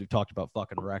video games. We've talked about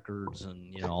fucking records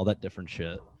and all that different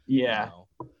shit. Yeah.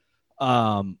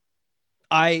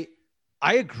 I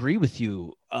agree with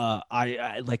you.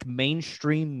 I like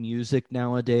mainstream music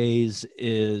nowadays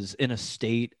is in a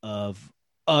state of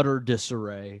utter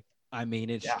disarray. I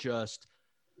mean, it's just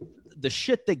the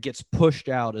shit that gets pushed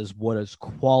out is what is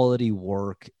quality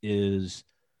work is.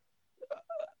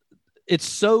 It's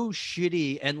so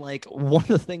shitty. And like one of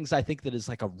the things I think that is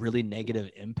like a really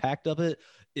negative impact of it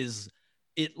is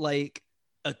it like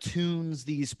attunes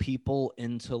these people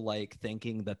into like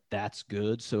thinking that that's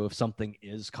good. So if something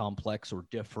is complex or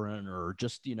different or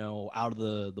just out of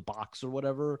the box or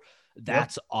whatever,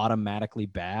 that's automatically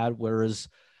bad. Whereas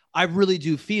I really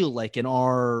do feel like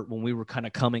when we were kind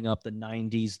of coming up, the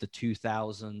 90s, the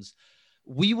 2000s,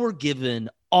 we were given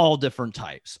all different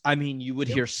types. I mean, you would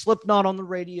hear Slipknot on the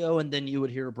radio, and then you would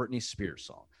hear a Britney Spears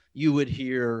song. You would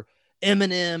hear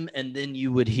Eminem, and then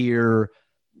you would hear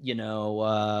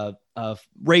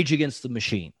Rage Against the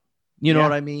Machine. You know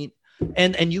what I mean?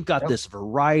 And you got this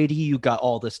variety, you got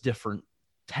all this different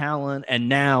talent, and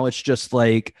now it's just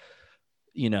like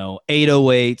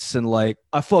 808s and like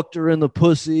I fucked her in the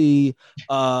pussy.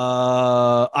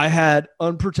 I had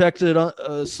unprotected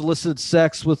solicited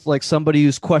sex with like somebody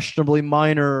who's questionably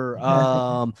minor.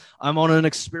 I'm on an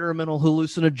experimental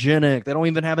hallucinogenic. They don't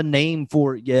even have a name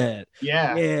for it yet.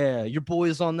 Yeah, your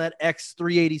boy's on that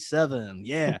X387.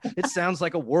 Yeah, it sounds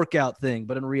like a workout thing,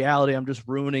 but in reality I'm just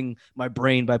ruining my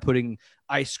brain by putting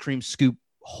ice cream scoop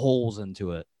holes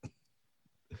into it.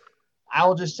 I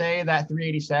will just say that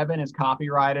 387 is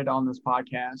copyrighted on this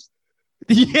podcast.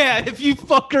 Yeah, if you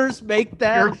fuckers make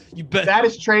that, you bet. That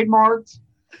is trademarked.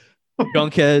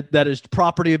 Junkhead, that is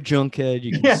property of Junkhead.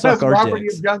 You can suck our property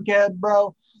dicks. of Junkhead,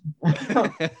 bro.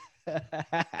 I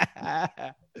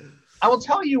will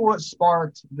tell you what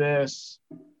sparked this,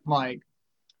 like,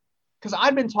 because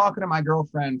I've been talking to my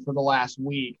girlfriend for the last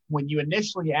week. When you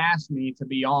initially asked me to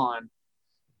be on,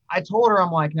 I told her,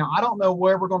 I'm like, now I don't know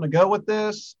where we're going to go with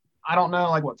this. I don't know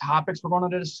like what topics we're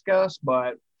going to discuss,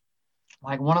 but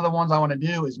like one of the ones I want to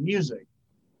do is music,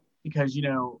 because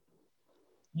you're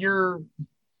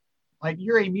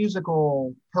a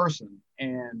musical person,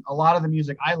 and a lot of the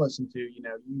music I listen to, you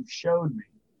showed me,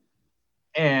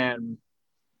 and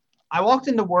I walked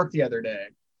into work the other day.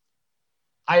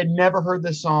 I had never heard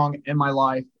this song in my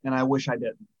life, and I wish I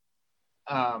didn't.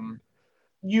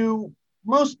 You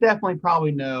most definitely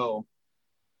probably know,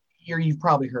 you've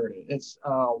probably heard it. It's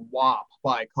WAP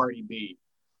by Cardi B.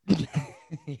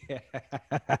 Yeah.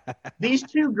 These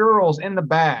two girls in the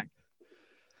back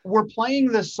were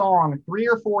playing this song 3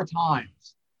 or 4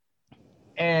 times.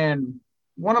 And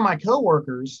one of my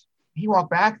coworkers, he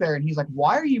walked back there and he's like,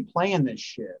 "Why are you playing this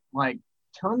shit? Like,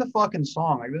 turn the fucking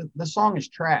song. Like, this song is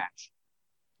trash."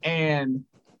 And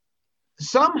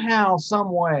somehow,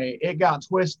 some way, it got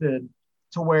twisted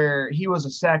to where he was a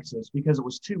sexist because it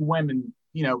was two women,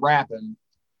 rapping,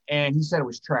 and he said it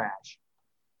was trash.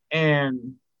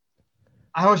 And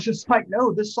I was just like,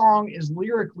 no, this song is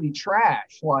lyrically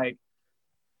trash. Like,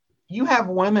 you have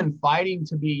women fighting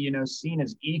to be, seen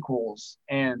as equals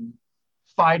and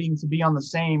fighting to be on the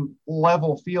same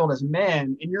level field as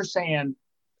men. And you're saying,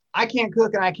 I can't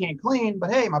cook and I can't clean,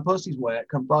 but hey, my pussy's wet.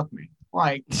 Come fuck me.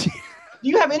 Like, do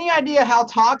you have any idea how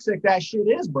toxic that shit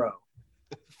is, bro?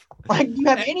 Like, do you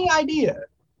have any idea?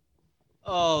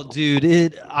 Oh,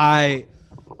 dude, I'm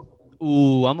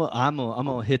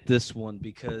gonna hit this one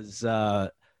because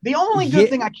the only good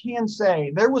thing I can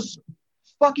say, there was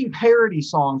fucking parody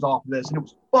songs off of this, and it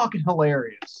was fucking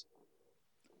hilarious.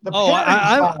 The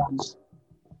parody songs,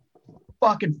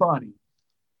 fucking funny.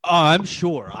 Oh, I'm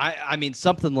sure. I mean,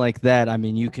 something like that. I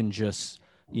mean, you can just,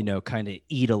 kind of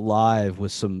eat alive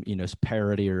with some,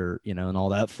 parody or, and all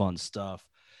that fun stuff.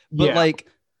 But like,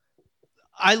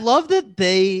 I love that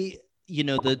they,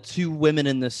 the two women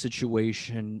in this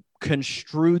situation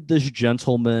construed this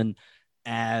gentleman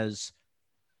as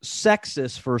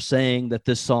sexist for saying that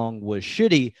this song was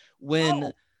shitty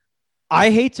when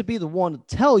I hate to be the one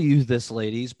to tell you this,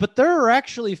 ladies, but there are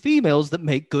actually females that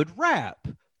make good rap.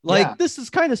 Like, this is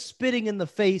kind of spitting in the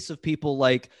face of people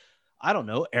like, I don't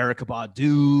know, Erykah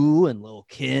Badu and Lil'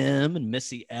 Kim and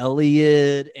Missy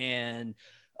Elliott and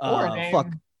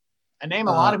a name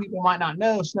a lot of people might not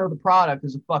know. Snow the Product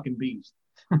is a fucking beast.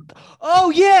 Oh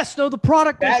yeah, Snow the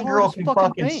Product. That girl can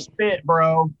fucking spit,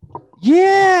 bro.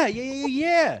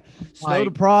 Yeah. Snow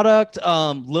the Product.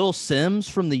 Lil Sims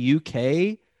from the UK.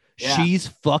 Yeah. She's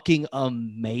fucking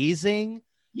amazing.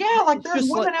 Yeah, like there's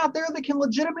women out there that can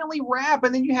legitimately rap,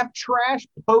 and then you have trash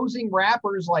posing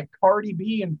rappers like Cardi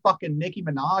B and fucking Nicki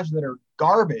Minaj that are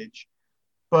garbage,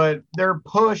 but they're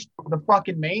pushed the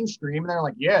fucking mainstream, and they're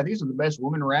like, yeah, these are the best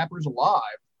women rappers alive.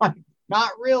 Like,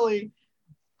 not really.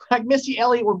 Like, Missy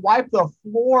Elliott would wipe the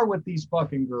floor with these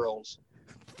fucking girls.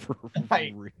 For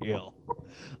real.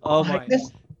 Oh like my.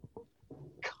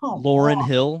 Lauryn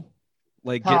Hill.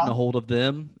 Like getting a hold of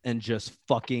them and just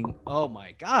fucking, oh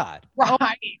my God.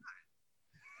 Right.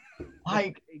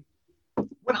 Like,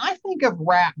 when I think of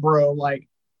rap, bro, like,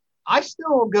 I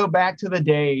still go back to the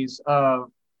days of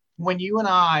when you and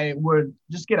I would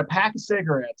just get a pack of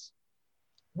cigarettes.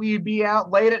 We'd be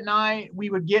out late at night. We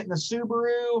would get in the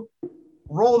Subaru,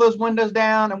 roll those windows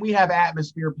down, and we have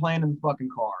Atmosphere playing in the fucking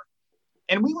car.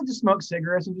 And we would just smoke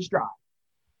cigarettes and just drive.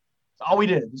 That's all we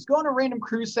did. Just go on a random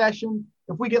cruise session.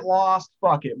 If we get lost,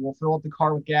 fuck it. We'll fill up the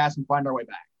car with gas and find our way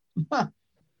back.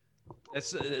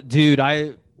 That's dude,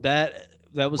 that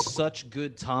was such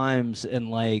good times. And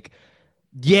like,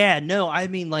 yeah, no, I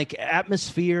mean, like,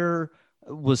 Atmosphere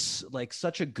was like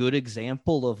such a good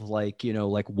example of like,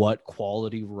 like what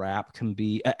quality rap can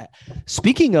be.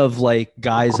 Speaking of like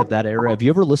guys of that era, have you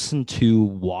ever listened to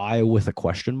Why with a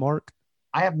question mark?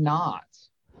 I have not.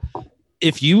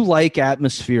 If you like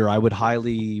Atmosphere, I would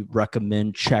highly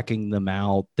recommend checking them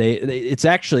out. It's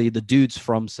actually the dude's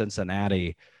from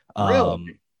Cincinnati.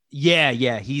 Really?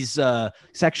 Yeah. He's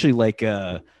actually like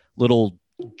a little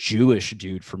Jewish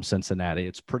dude from Cincinnati.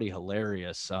 It's pretty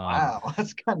hilarious. Wow,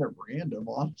 that's kind of random,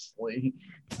 honestly.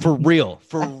 For real.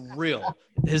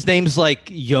 His name's like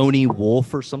Yoni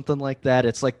Wolf or something like that.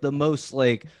 It's like the most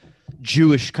like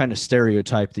Jewish kind of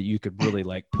stereotype that you could really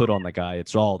like put on the guy.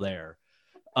 It's all there.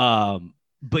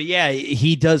 But yeah,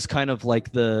 he does kind of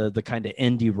like the kind of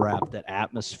indie rap that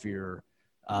Atmosphere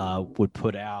would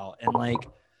put out. And like,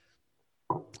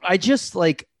 I just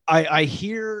like, I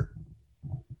hear,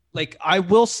 like, I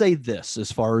will say this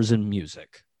as far as in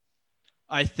music,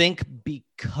 I think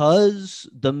because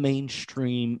the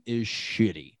mainstream is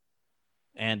shitty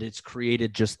and it's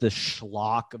created just this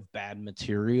schlock of bad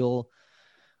material,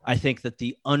 I think that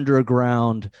the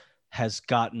underground has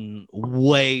gotten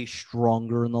way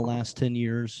stronger in the last 10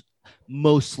 years,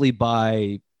 mostly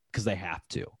because they have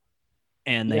to,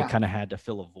 and they kind of had to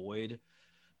fill a void.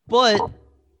 But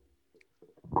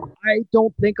I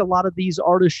don't think a lot of these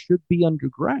artists should be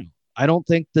underground. I don't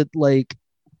think that, like,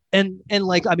 And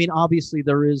like, I mean, obviously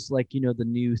there is like, the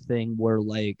new thing where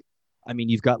like, I mean,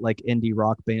 you've got like indie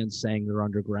rock bands saying they're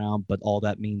underground, but all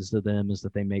that means to them is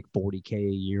that they make 40K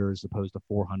a year as opposed to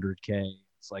 400K.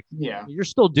 It's like, Yeah. you're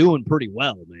still doing pretty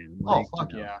well, man. Oh Like,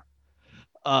 fuck yeah.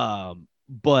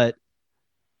 But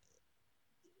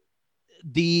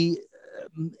the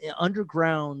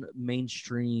underground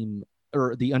mainstream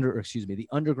or the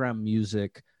underground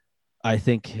music, I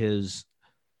think has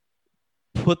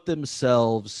put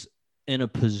themselves in a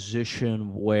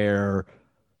position where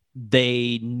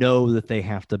they know that they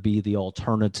have to be the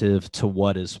alternative to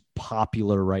what is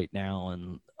popular right now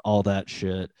and all that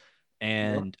shit.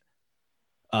 And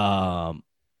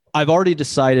I've already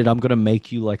decided I'm gonna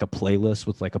make you like a playlist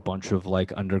with like a bunch of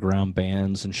like underground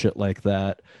bands and shit like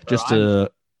that. Bro, Just to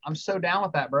I'm so down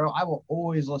with that, bro. I will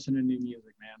always listen to new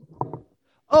music, man.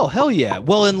 Oh hell yeah.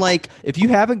 Well, and like if you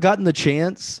haven't gotten the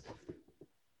chance,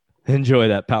 enjoy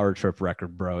that Power Trip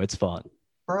record, bro. It's fun.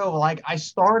 Bro, like I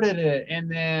started it,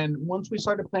 and then once we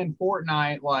started playing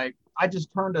Fortnite, like I just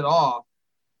turned it off.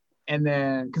 And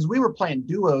then because we were playing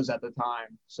duos at the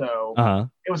time, so Uh-huh.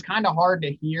 it was kind of hard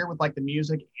to hear with like the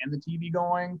music and the TV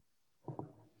going.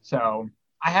 So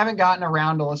I haven't gotten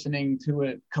around to listening to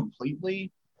it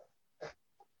completely,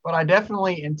 but I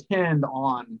definitely intend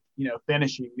on,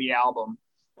 finishing the album.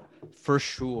 For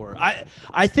sure.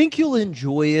 I think you'll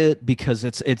enjoy it because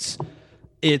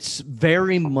it's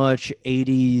very much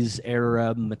 80s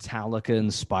era Metallica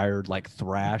inspired like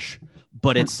thrash,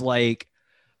 but it's like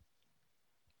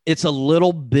it's a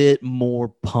little bit more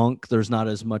punk. There's not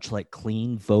as much like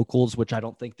clean vocals, which I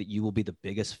don't think that you will be the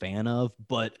biggest fan of,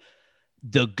 but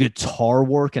the guitar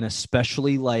work and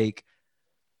especially like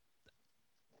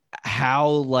how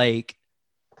like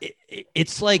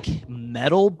it's like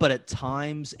metal, but at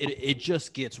times it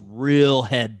just gets real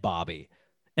head bobby.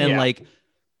 And Yeah. like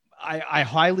I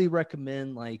highly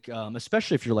recommend like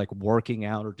especially if you're like working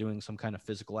out or doing some kind of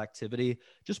physical activity,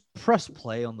 just press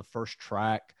play on the first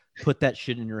track, put that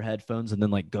shit in your headphones, and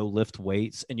then like go lift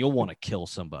weights, and you'll want to kill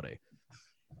somebody.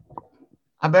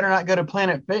 I better not go to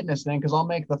Planet Fitness then, because I'll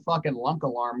make the fucking lunk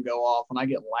alarm go off when I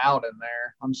get loud in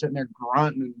there. I'm sitting there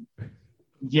grunting and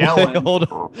yelling. Wait,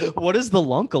 hold on. What is the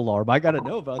lunk alarm? I got to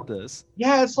know about this.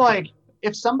 Yeah, it's like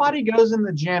if somebody goes in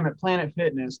the gym at Planet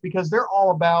Fitness, because they're all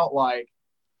about like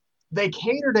they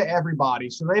cater to everybody.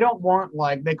 So they don't want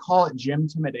like they call it gym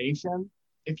intimidation.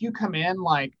 If you come in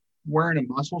like wearing a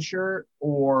muscle shirt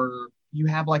or you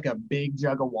have like a big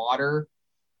jug of water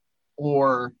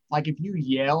or like if you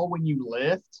yell when you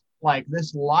lift, like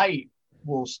this light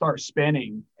will start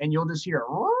spinning and you'll just hear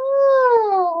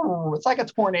it's like a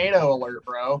tornado alert,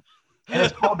 bro. And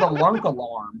it's called the lunk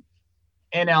alarm.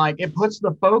 And like it puts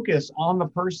the focus on the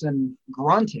person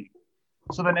grunting.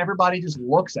 So then everybody just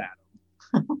looks at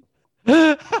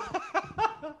them.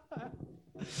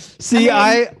 See,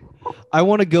 I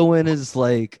want to go in as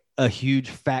like a huge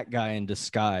fat guy in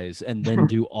disguise and then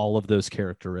do all of those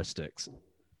characteristics.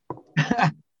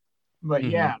 But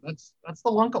yeah, that's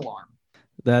the lunk alarm.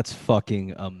 That's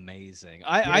fucking amazing.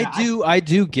 I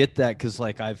do get that because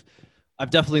like I've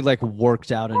definitely like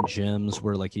worked out in gyms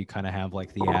where like you kind of have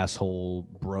like the asshole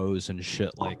bros and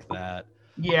shit like that.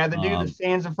 Yeah, the dude that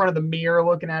stands in front of the mirror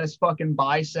looking at his fucking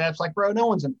biceps, like, bro, no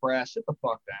one's impressed. Sit the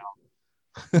fuck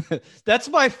down. That's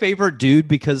my favorite dude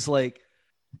because like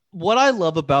what I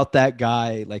love about that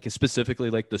guy, like specifically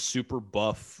like the super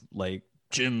buff like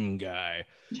gym guy,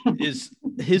 is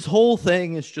his whole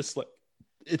thing is just like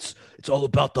it's all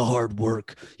about the hard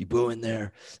work. You go in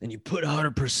there and you put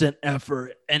 100%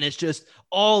 effort, and it's just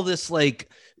all this like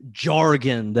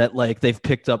jargon that like they've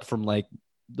picked up from like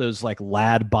those like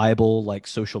lad Bible like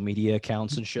social media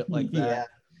accounts and shit like that. Yeah.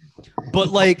 But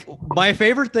like my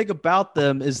favorite thing about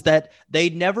them is that they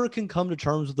never can come to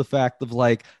terms with the fact of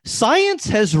like science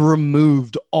has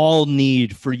removed all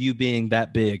need for you being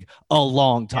that big a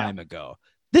long time ago.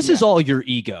 This is all your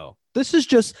ego. This is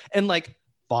just, and like,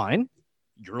 fine,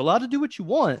 you're allowed to do what you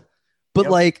want, but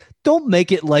like, don't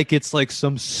make it like it's like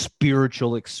some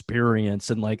spiritual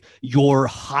experience and like your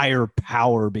higher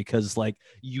power because like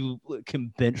you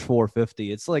can bench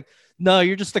 450. It's like, no,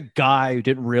 you're just a guy who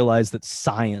didn't realize that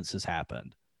science has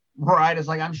happened. Right. It's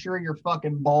like, I'm sure your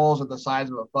fucking balls are the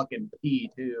size of a fucking pea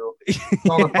too.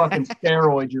 All the fucking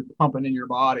steroids you're pumping in your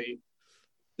body.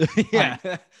 Yeah.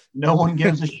 Like, no one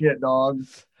gives a shit, dog.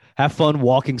 Have fun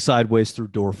walking sideways through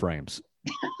door frames.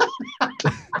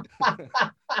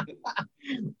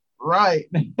 Right.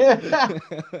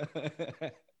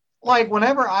 Like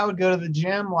whenever I would go to the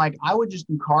gym, like I would just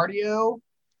do cardio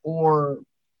or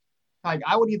like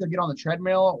I would either get on the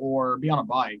treadmill or be on a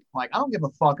bike. Like I don't give a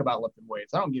fuck about lifting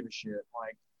weights. I don't give a shit.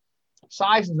 Like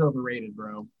size is overrated,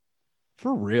 bro.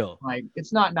 For real. Like,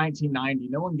 it's not 1990.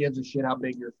 No one gives a shit how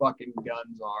big your fucking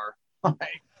guns are.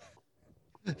 Like,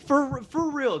 For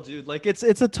real, dude. Like it's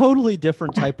a totally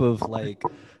different type of like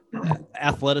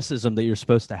athleticism that you're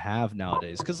supposed to have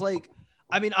nowadays. Cause like,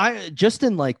 I mean, I just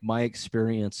in like my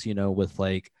experience, you know, with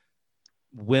like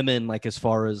women, like as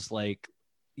far as like,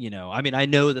 you know, I mean, I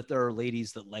know that there are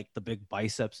ladies that like the big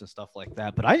biceps and stuff like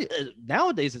that, but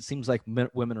nowadays it seems like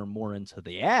women are more into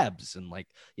the abs and like,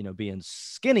 you know, being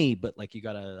skinny, but like you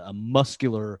got a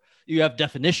muscular, you have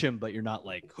definition, but you're not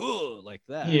like, like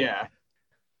that. yeah.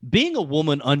 Being a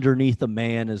woman underneath a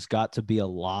man has got to be a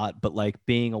lot, but like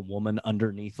being a woman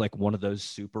underneath like one of those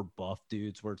super buff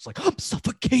dudes where it's like I'm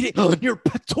suffocating on your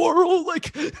pectoral,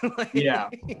 like Yeah.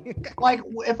 Like,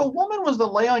 if a woman was to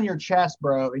lay on your chest,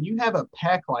 bro, and you have a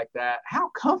pec like that, how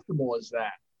comfortable is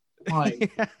that?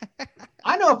 Like,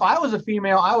 I know if I was a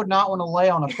female, I would not want to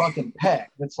lay on a fucking pec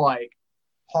that's like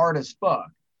hard as fuck.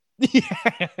 Yeah.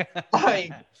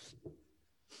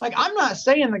 Like I'm not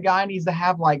saying the guy needs to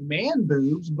have like man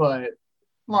boobs, but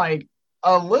like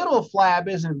a little flab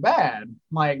isn't bad.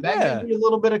 Like that gives me a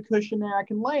little bit of cushion there I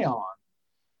can lay on.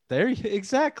 There,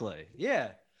 exactly.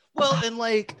 Yeah. Well, and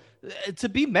like to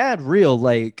be mad real,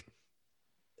 like,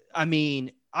 I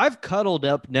mean, I've cuddled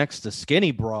up next to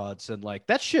skinny broads and like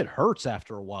that shit hurts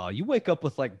after a while. You wake up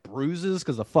with like bruises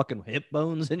because of fucking hip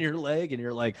bones in your leg and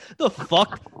you're like, the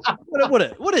fuck?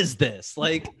 What is this?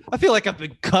 Like, I feel like I've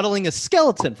been cuddling a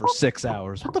skeleton for 6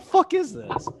 hours. What the fuck is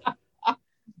this?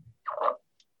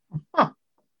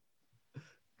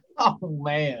 Oh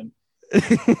man.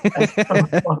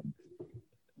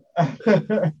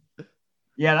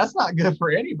 Yeah, that's not good for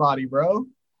anybody, bro.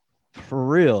 For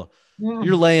real.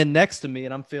 You're laying next to me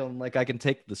and I'm feeling like I can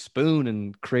take the spoon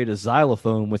and create a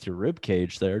xylophone with your rib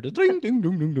cage there. Ding, ding, ding,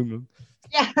 ding, ding.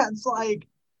 Yeah, it's like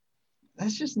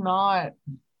it's just not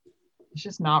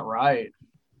right.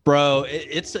 Bro,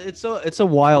 it's a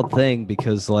wild thing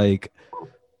because like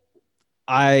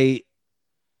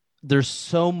there's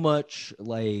so much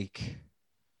like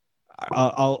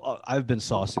I've been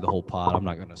saucy the whole pod. I'm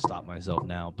not going to stop myself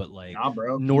now, but like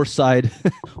Northside,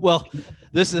 well,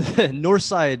 this is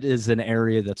Northside is an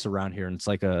area that's around here and it's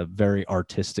like a very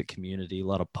artistic community, a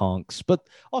lot of punks, but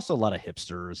also a lot of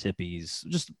hipsters, hippies,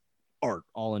 just art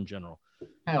all in general.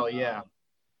 Hell yeah.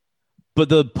 But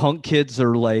the punk kids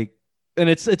are like, and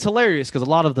it's hilarious because a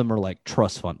lot of them are like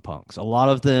trust fund punks. A lot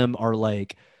of them are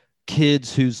like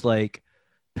kids whose like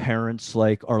parents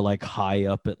like are like high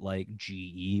up at like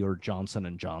GE or Johnson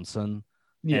and Johnson.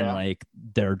 Yeah. And like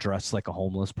they're dressed like a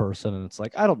homeless person. And it's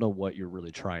like, I don't know what you're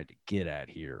really trying to get at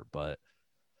here, but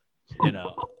you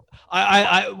know,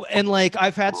 and like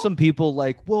I've had some people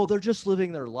like, well, they're just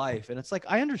living their life. And it's like,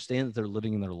 I understand that they're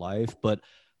living their life, but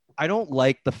I don't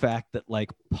like the fact that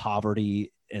like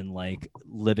poverty and like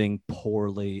living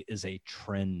poorly is a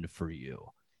trend for you.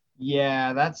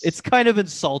 Yeah, it's kind of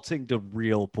insulting to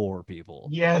real poor people.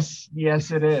 Yes,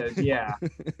 it is. Yeah.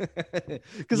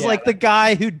 Because like the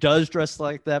guy who does dress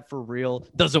like that for real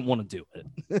doesn't want to do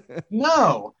it.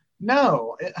 No.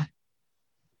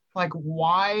 Like,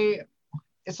 why?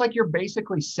 It's like you're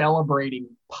basically celebrating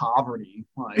poverty.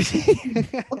 Like,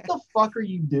 what the fuck are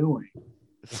you doing?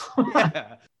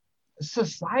 Yeah.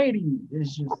 Society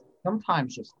is just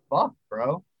sometimes just fucked,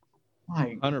 bro.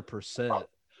 Like 100%.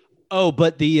 Oh,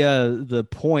 but the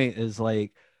point is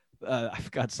like I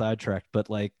got sidetracked, but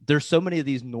like there's so many of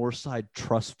these Northside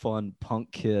trust fund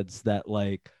punk kids that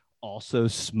like also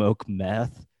smoke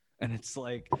meth, and it's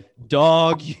like,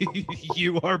 dog,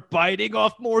 you are biting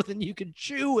off more than you can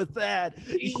chew with that.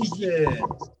 Jesus.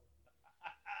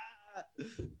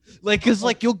 Like, because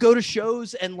like you'll go to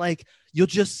shows and like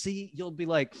you'll be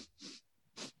like,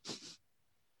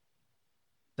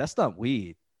 that's not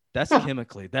weed. That's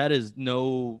chemically. That is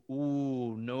no.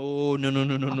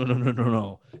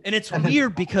 And it's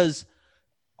weird because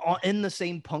in the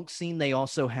same punk scene, they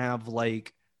also have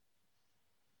like,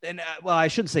 and well, I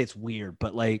shouldn't say it's weird,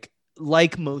 but like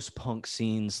most punk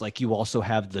scenes, like you also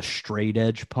have the straight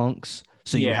edge punks.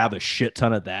 So you have a shit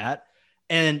ton of that.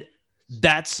 And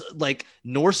that's like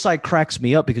Northside cracks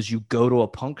me up because you go to a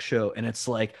punk show and it's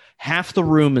like half the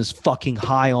room is fucking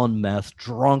high on meth,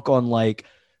 drunk on like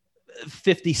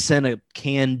 50 cent a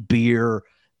can beer,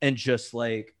 and just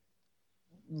like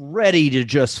ready to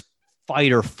just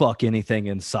fight or fuck anything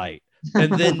in sight.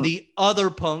 And then the other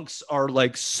punks are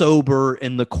like sober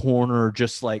in the corner,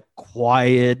 just like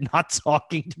quiet, not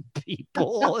talking to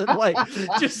people. And like,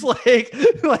 just like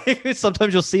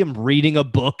sometimes you'll see them reading a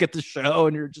book at the show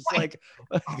and you're just like,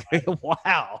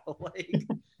 wow.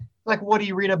 Like, what do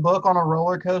you read a book on a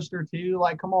roller coaster too?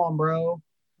 Like, come on, bro.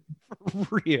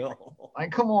 Real.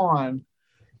 Like, come on.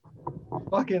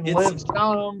 Fucking It's- lips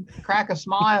down, crack a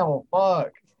smile.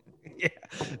 Fuck. Yeah,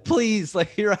 please,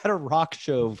 like you're at a rock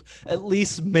show, at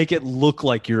least make it look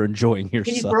like you're enjoying Can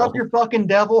you yourself. throw up your fucking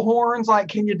devil horns? Like,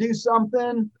 can you do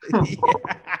something? Yeah.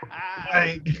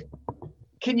 Like,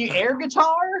 can you air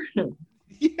guitar?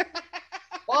 Yeah.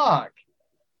 Fuck.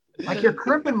 Like, you're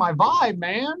crimping my vibe,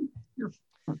 man.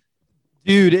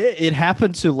 Dude, it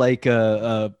happened to like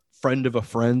a friend of a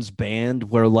friend's band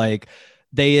where like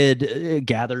they had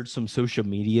gathered some social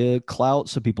media clout,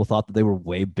 so people thought that they were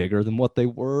way bigger than what they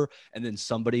were, and then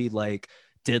somebody like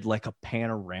did like a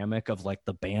panoramic of like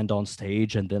the band on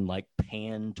stage and then like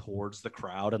pan towards the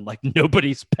crowd, and like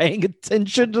nobody's paying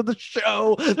attention to the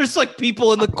show. There's like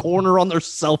people in the corner on their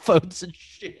cell phones and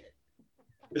shit.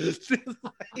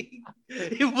 Like,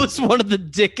 it was one of the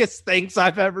dickest things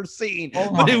I've ever seen,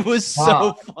 Oh but my it was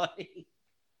God. so funny.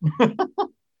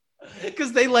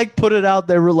 Because they like put it out.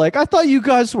 They were like, I thought you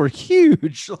guys were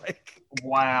huge. Like,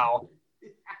 Wow.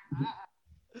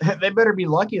 They better be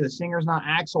lucky the singer's not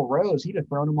Axl Rose. He'd have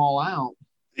thrown them all out.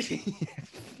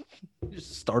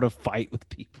 just start a fight with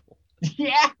people.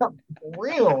 Yeah, for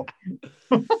real.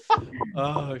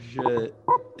 Oh shit,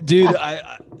 dude!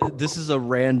 I this is a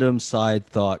random side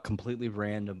thought, completely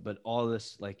random, but all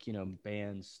this like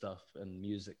band stuff and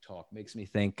music talk makes me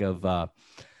think of.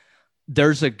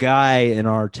 There's a guy in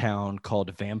our town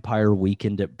called Vampire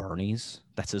Weekend at Bernie's.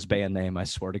 That's his band name. I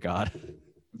swear to God.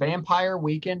 Vampire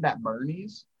Weekend at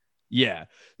Bernie's. Yeah,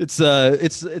 it's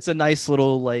a nice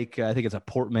little like I think it's a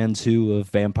portmanteau of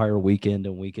Vampire Weekend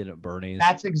and Weekend at Bernie's.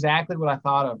 That's exactly what I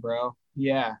thought of, bro.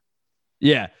 Yeah.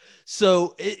 Yeah.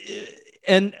 So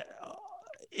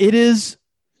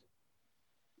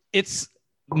it's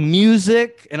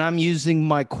music, and I'm using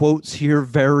my quotes here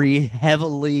very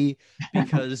heavily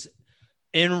because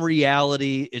in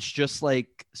reality, it's just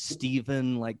like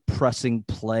Steven like pressing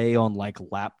play on like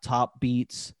laptop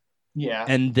beats. Yeah.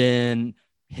 And then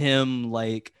him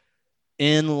like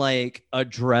in like a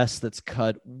dress that's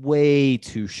cut way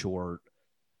too short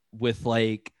with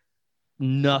like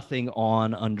nothing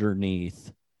on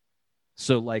underneath.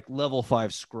 So like level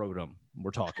 5 scrotum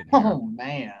we're talking here. Oh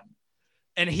man.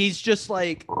 And he's just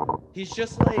like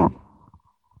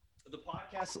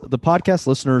the podcast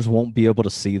listeners won't be able to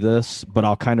see this, but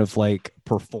I'll kind of like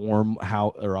perform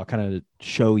I'll kind of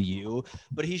show you,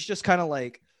 but he's just kind of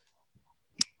like,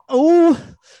 oh,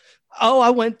 I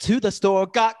went to the store,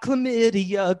 got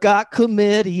chlamydia,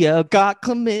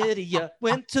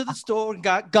 went to the store and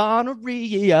got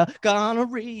gonorrhea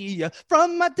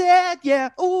from my dad. Yeah.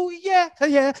 Oh, yeah.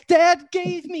 Dad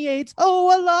gave me AIDS. Oh,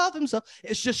 I love him so.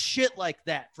 It's just shit like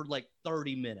that for like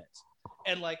 30 minutes.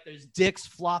 And like there's dicks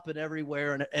flopping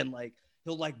everywhere. And like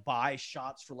he'll like buy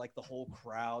shots for like the whole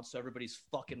crowd. So everybody's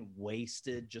fucking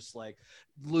wasted, just like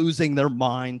losing their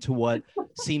mind to what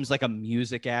seems like a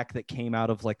music act that came out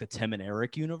of like the Tim and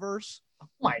Eric universe.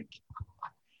 Like,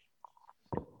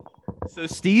 so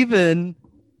Steven,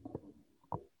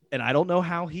 and I don't know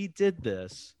how he did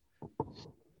this,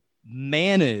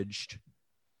 managed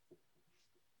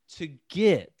to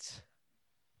get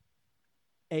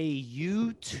a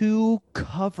U2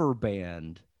 cover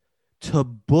band to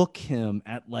book him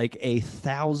at like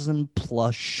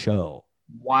 1,000+ show.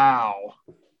 wow.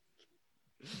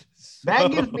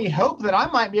 That gives me hope that I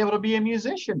might be able to be a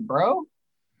musician, bro.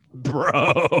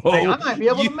 Bro, Like, I might be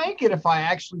able to make it if I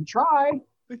actually try.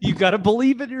 you gotta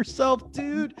believe in yourself,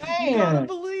 dude. You gotta Man.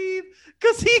 believe,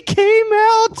 because he came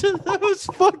out to those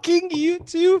fucking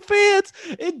U2 fans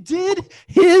and did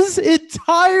his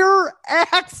entire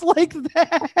acts like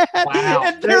that. Wow.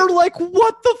 And they're like,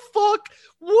 what the fuck?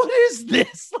 What is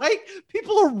this? Like,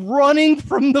 people are running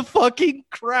from the fucking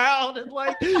crowd and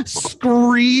like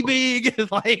screaming, and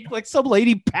like some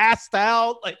lady passed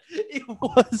out. Like, it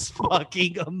was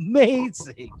fucking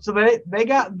amazing. So they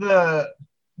got the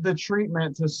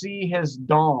treatment to see his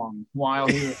dong while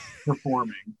he was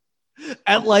performing.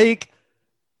 At like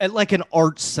an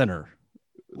art center,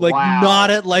 like Wow. not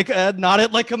at like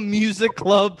a music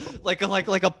club, like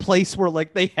a place where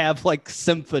like they have like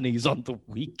symphonies on the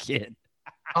weekend.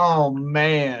 Oh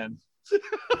man.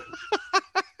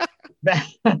 That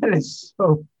is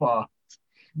so fucked.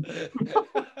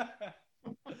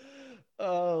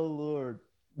 Oh Lord.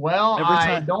 Well, Every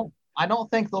time- I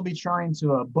don't think they'll be trying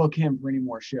to book him for any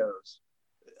more shows.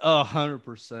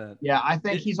 100%. Yeah, I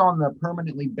think he's on the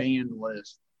permanently banned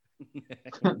list.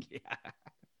 Yeah.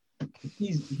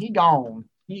 He gone.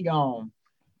 He gone.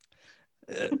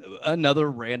 Another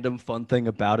random fun thing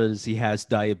about it is he has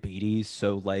diabetes,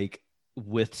 so like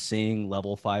with seeing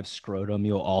level 5 scrotum,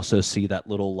 you'll also see that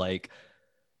little like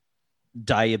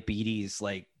diabetes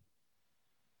like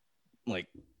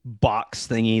box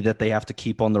thingy that they have to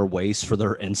keep on their waist for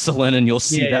their insulin, and you'll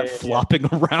see that Yeah. flopping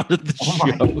around at the Oh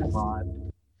my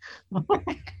show.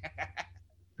 God.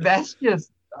 That's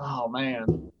just, oh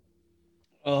man.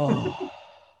 Oh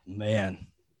man.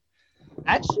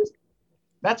 That's just,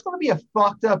 that's going to be a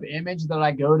fucked up image that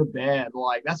I go to bed.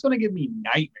 Like, that's going to give me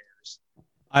nightmares.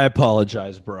 I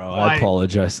apologize, bro. I Like,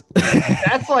 apologize.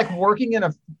 that's like working in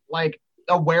like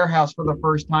a warehouse for the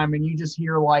first time and you just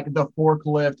hear like the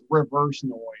forklift reverse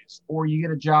noise, or you get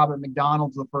a job at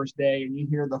McDonald's the first day and you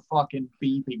hear the fucking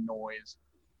beeping noise.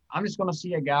 I'm just going to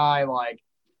see a guy like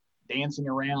dancing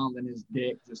around and his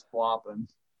dick just flopping.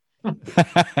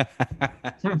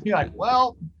 Be like,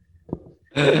 well,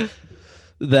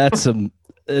 that's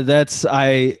that's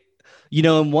I you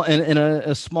know in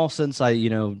a small sense I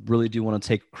really do want to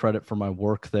take credit for my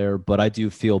work there, but I do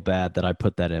feel bad that I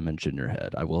put that image in your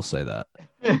head. I will say that.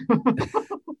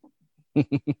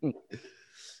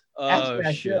 Oh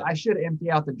actually, shit. I should empty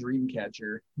out the dream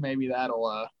catcher. Maybe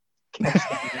that'll catch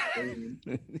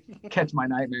catch my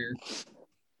nightmare.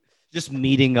 Just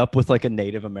meeting up with like a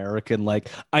Native American, like,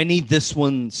 I need this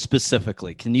one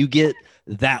specifically. Can you get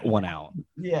that one out?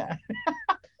 Yeah,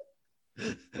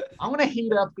 I'm gonna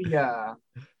heat up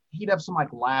some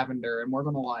like lavender, and we're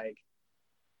gonna like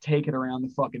take it around the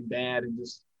fucking bed and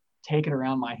just take it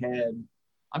around my head.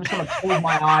 I'm just gonna close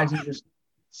my eyes and just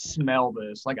smell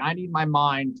this. Like I need my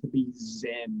mind to be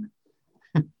zen.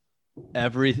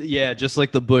 Everything, yeah, just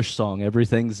like the Bush song,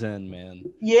 everything's in, man.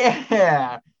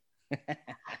 Yeah.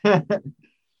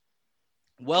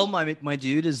 Well, my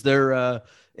dude, is there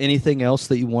anything else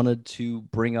that you wanted to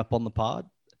bring up on the pod?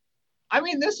 I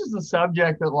mean, this is a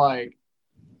subject that like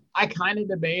I kind of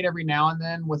debate every now and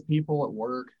then with people at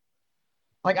work.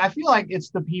 Like I feel like it's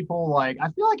the people like I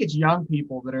feel like it's young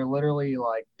people that are literally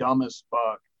like dumb as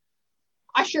fuck.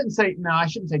 I shouldn't say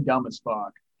dumb as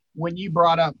fuck. When you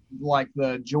brought up like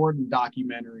the Jordan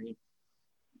documentary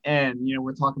and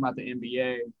we're talking about the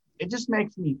NBA, it just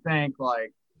makes me think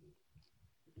like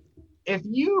if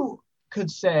you could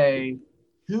say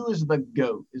who is the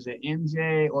GOAT? Is it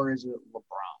MJ or is it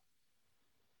LeBron?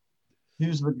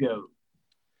 Who's the GOAT?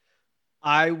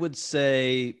 I would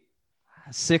say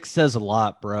six says a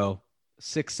lot, bro.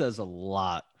 Six says a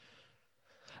lot.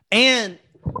 And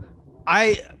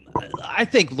I I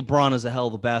think LeBron is a hell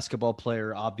of a basketball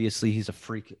player. Obviously, he's a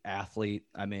freak athlete.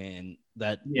 I mean,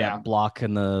 that block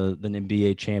in the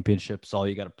NBA championship is all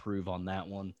you got to prove on that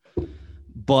one.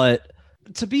 But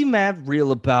to be mad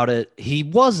real about it, he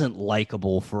wasn't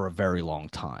likable for a very long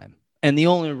time. And the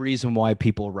only reason why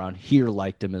people around here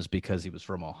liked him is because he was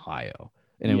from Ohio.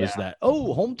 And it was that,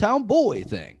 oh, hometown boy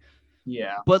thing.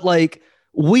 Yeah. But like,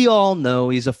 we all know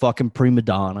he's a fucking prima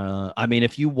donna. I mean,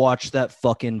 if you watch that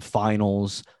fucking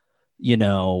finals,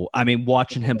 I mean,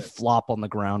 watching him flop on the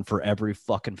ground for every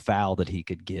fucking foul that he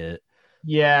could get.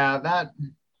 Yeah, that.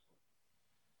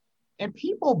 And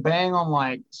people bang on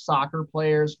like soccer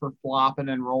players for flopping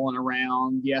and rolling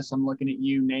around. Yes, I'm looking at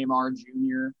you, Neymar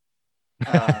Jr.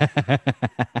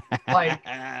 Like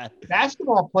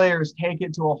basketball players take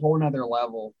it to a whole nother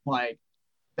level. Like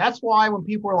that's why when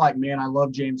people are like, man, I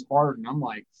love James Harden, I'm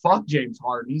like, fuck James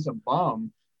Harden. He's a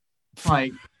bum.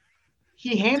 Like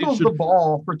he handles the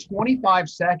ball for 25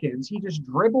 seconds. He just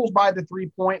dribbles by the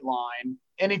 3-point line.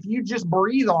 And if you just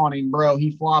breathe on him, bro,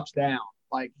 he flops down.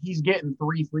 Like he's getting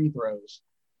 3 free throws.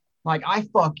 Like I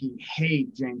fucking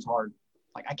hate James Harden.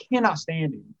 Like I cannot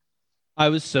stand him. I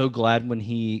was so glad when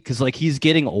because like he's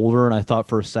getting older, and I thought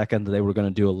for a second that they were going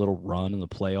to do a little run in the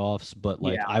playoffs, but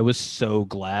like I was so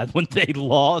glad when they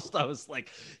lost. I was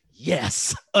like,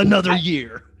 yes, another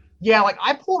year. Yeah, like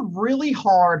I pulled really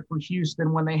hard for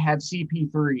Houston when they had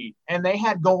CP3 and they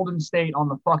had Golden State on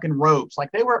the fucking ropes.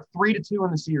 Like they were up 3-2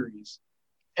 in the series.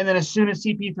 And then as soon as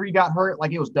CP3 got hurt,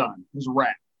 like it was done. It was a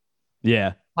wrap.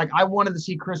 Yeah. Like I wanted to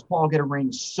see Chris Paul get a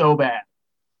ring so bad.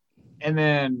 And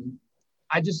then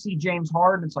I just see James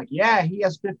Harden. It's like, yeah, he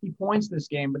has 50 points this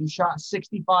game, but he shot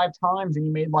 65 times and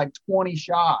he made like 20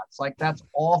 shots. Like that's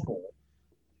awful.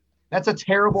 That's a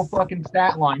terrible fucking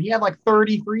stat line. He had like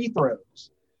 30 free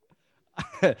throws.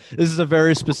 This is a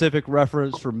very specific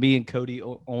reference for me and Cody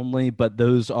only, but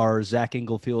those are Zach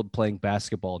Inglefield playing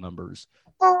basketball numbers.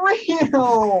 For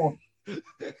real.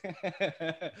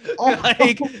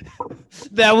 Like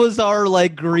that was our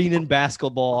like green and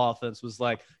basketball offense was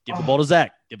like, give the ball to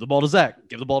Zach, give the ball to Zach,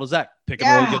 give the ball to Zach, pick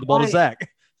and roll, give the ball to Zach.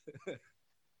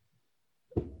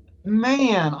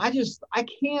 Man, I just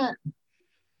can't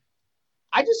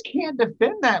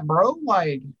defend that, bro.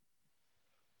 Like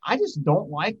I just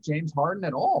don't like James Harden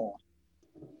at all.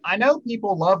 I know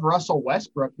people love Russell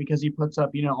Westbrook because he puts up,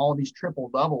 all these triple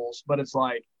doubles, but it's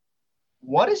like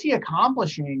what is he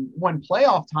accomplishing when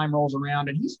playoff time rolls around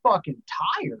and he's fucking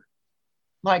tired?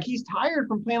 Like he's tired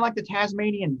from playing like the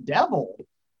Tasmanian devil.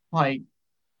 Like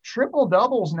triple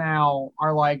doubles now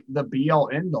are like the be all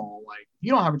end all. Like if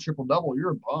you don't have a triple double,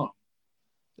 you're a bum.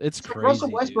 It's So crazy.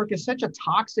 Russell Westbrook Dude. is such a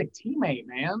toxic teammate,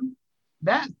 man.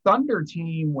 That Thunder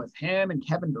team with him and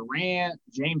Kevin Durant,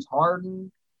 James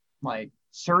Harden, like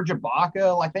Serge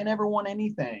Ibaka, like they never won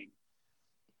anything.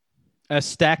 As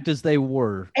stacked as they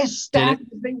were, As stacked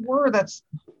as they were,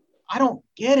 I don't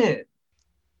get it.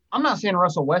 I'm not saying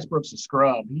Russell Westbrook's a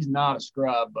scrub. He's not a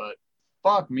scrub, but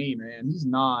fuck me, man. He's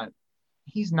not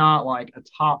like a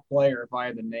top player if I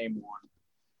had to name one.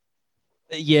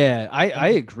 Yeah, I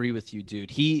agree with you,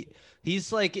 dude.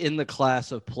 He's like in the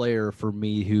class of player for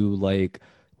me who like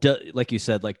you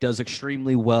said, like does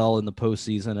extremely well in the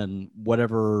postseason and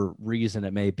whatever reason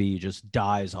it may be, just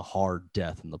dies a hard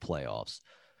death in the playoffs.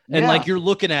 And Yeah. like you're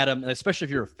looking at him, especially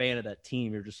if you're a fan of that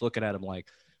team, you're just looking at him like,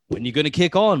 when you gonna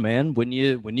kick on, man? When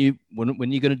you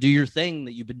gonna do your thing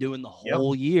that you've been doing the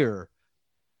whole year?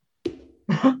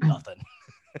 Nothing.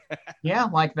 Yeah,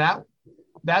 like that.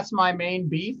 That's my main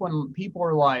beef when people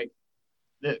are like,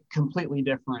 the completely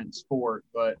different sport,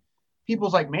 but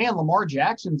people's like, man, Lamar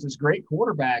Jackson's this great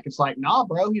quarterback. It's like, nah,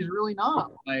 bro, he's really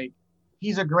not. Like,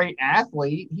 he's a great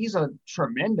athlete. He's a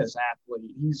tremendous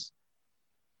athlete. He's,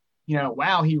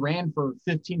 wow, he ran for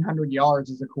 1,500 yards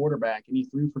as a quarterback and he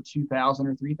threw for 2,000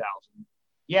 or 3,000.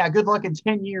 Yeah, good luck in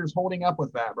 10 years holding up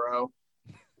with that, bro.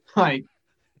 Like,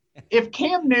 if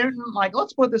Cam Newton, like,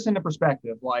 let's put this into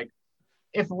perspective. Like,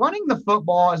 if running the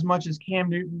football as much as Cam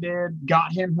Newton did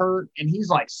got him hurt, and he's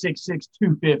like 6'6",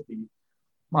 250,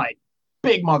 like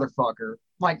big motherfucker.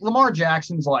 Like Lamar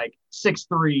Jackson's like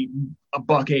 6'3", a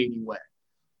buck 80 wet.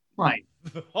 Like,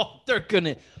 oh, they're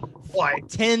gonna like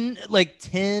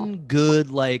 10 good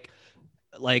like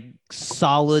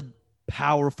solid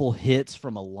powerful hits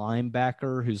from a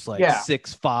linebacker who's like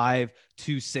 6'5",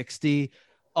 260.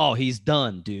 Oh, he's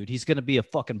done, dude. He's gonna be a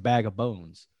fucking bag of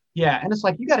bones. Yeah, and it's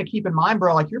like you got to keep in mind,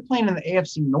 bro. Like you're playing in the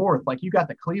AFC North. Like you got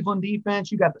the Cleveland defense,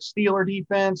 you got the Steeler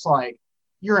defense. Like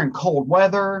you're in cold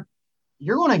weather,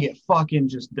 you're gonna get fucking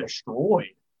just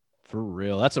destroyed. For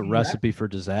real, that's a recipe for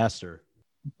disaster.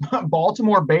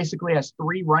 Baltimore basically has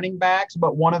 3 running backs,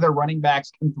 but one of their running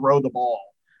backs can throw the ball.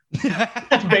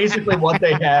 That's basically what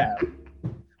they have.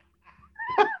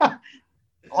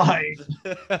 Like,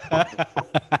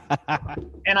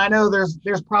 and I know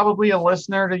there's probably a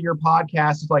listener to your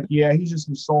podcast that's like, yeah, he's just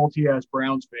some salty ass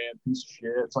Browns fan, piece of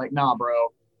shit. It's like, nah, bro.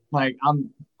 Like,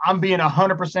 I'm being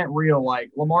 100% real.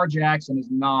 Like, Lamar Jackson is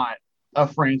not a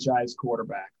franchise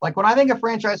quarterback. Like, when I think of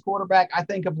franchise quarterback, I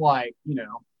think of like,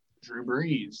 Drew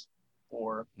Brees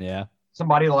or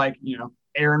somebody like,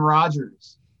 Aaron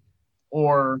Rodgers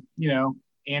or,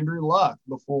 Andrew Luck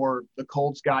before the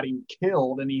Colts got him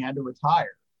killed and he had to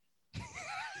retire.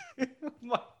 Oh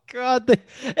my God,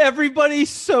 everybody's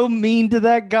so mean to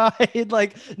that guy.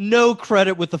 Like, no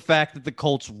credit with the fact that the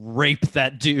Colts raped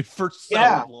that dude for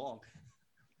so long.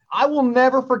 I will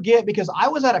never forget because I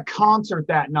was at a concert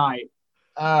that night.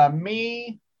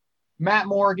 Me, Matt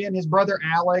Morgan, his brother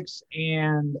Alex,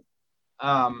 and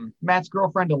Matt's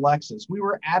girlfriend Alexis. We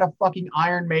were at a fucking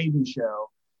Iron Maiden show.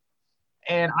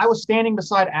 And I was standing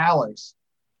beside Alex,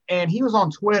 and he was on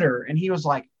Twitter, and he was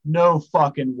like, no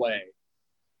fucking way.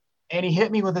 And he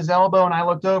hit me with his elbow, and I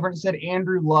looked over and it said,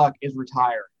 Andrew Luck is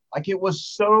retiring. Like, it was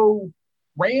so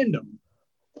random.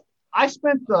 I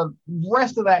spent the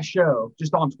rest of that show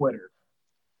just on Twitter.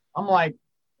 I'm like,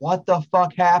 what the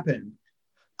fuck happened?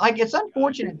 Like, it's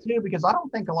unfortunate, too, because I don't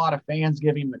think a lot of fans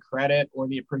give him the credit or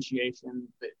the appreciation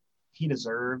that he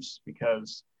deserves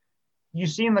because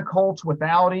you've seen the Colts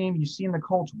without him. You've seen the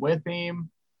Colts with him.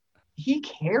 He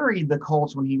carried the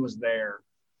Colts when he was there.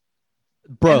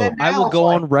 Bro, I will go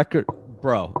on record.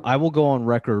 Bro, I will go on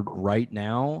record right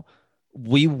now.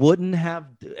 We wouldn't have,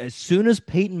 as soon as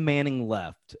Peyton Manning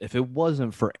left, if it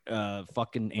wasn't for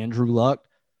fucking Andrew Luck,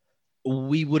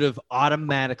 we would have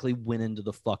automatically went into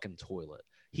the fucking toilet.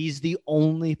 He's the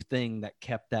only thing that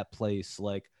kept that place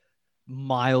like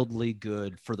mildly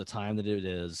good for the time that it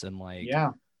is. And like,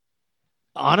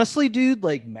 honestly, dude,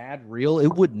 like mad real,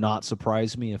 it would not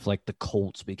surprise me if like the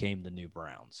Colts became the new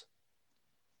Browns.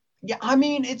 Yeah, I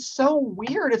mean, it's so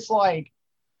weird. It's like,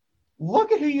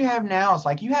 look at who you have now. It's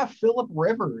like you have Phillip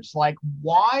Rivers. Like,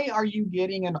 why are you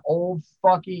getting an old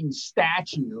fucking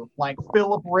statue like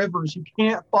Phillip Rivers who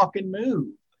can't fucking move?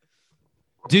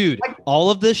 Dude, like, all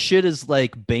of this shit is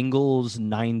like Bengals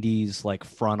 90s like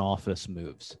front office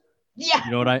moves. Yeah.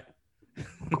 You know what I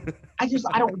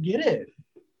don't get it.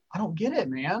 I don't get it,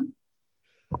 man.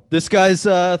 This guy's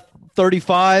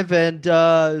 35 and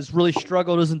has really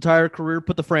struggled his entire career.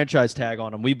 Put the franchise tag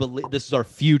on him. We believe this is our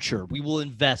future. We will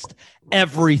invest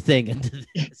everything into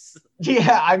this.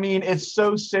 Yeah, I mean, it's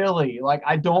so silly. Like,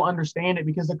 I don't understand it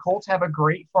because the Colts have a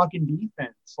great fucking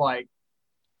defense. Like,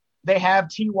 they have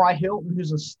T.Y. Hilton,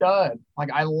 who's a stud.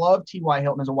 Like, I love T.Y.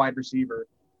 Hilton as a wide receiver.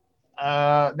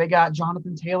 They got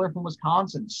Jonathan Taylor from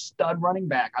Wisconsin, stud running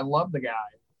back. I love the guy.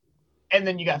 And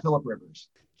then you got Phillip Rivers.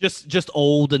 Just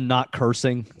old and not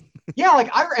cursing. Yeah, like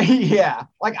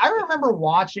I remember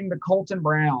watching the Colts and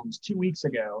Browns 2 weeks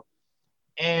ago,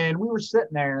 and we were sitting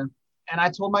there, and I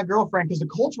told my girlfriend because the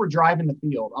Colts were driving the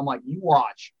field. I'm like, you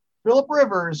watch, Phillip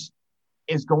Rivers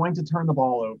is going to turn the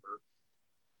ball over,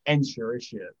 and sure as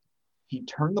shit, he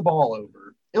turned the ball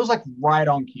over. It was like right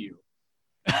on cue.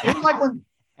 It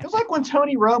was like when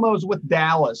Tony Romo was with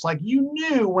Dallas. Like you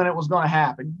knew when it was going to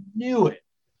happen. You knew it.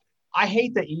 I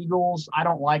hate the Eagles. I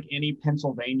don't like any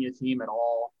Pennsylvania team at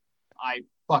all. I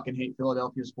fucking hate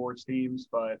Philadelphia sports teams,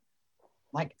 but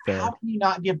like, Fair. How can you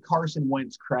not give Carson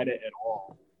Wentz credit at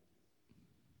all?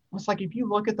 It's like if you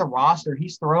look at the roster,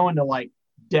 he's throwing to like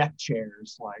deck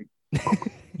chairs, like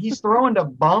he's throwing to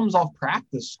bums off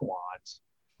practice squads.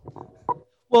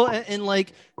 Well, and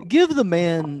like give the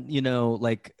man,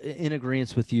 like in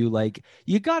agreement with you, like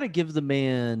you got to give the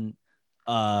man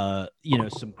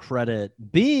some credit.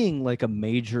 Being like a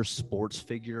major sports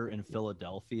figure in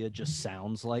Philadelphia just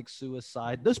sounds like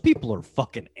suicide. Those people are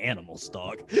fucking animals,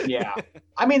 dog. Yeah.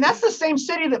 I mean, that's the same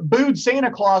city that booed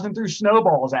Santa Claus and threw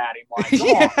snowballs at him. Like,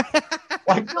 Yeah.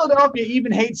 Like Philadelphia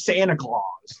even hates Santa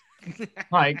Claus.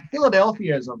 Like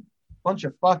Philadelphia is a bunch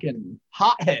of fucking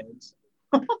hotheads.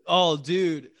 Oh,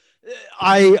 dude.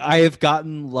 I have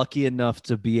gotten lucky enough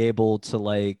to be able to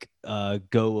like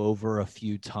go over a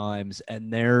few times,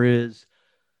 and it's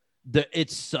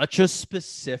such a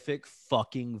specific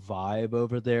fucking vibe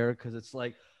over there because it's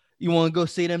like, you want to go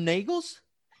see them Eagles?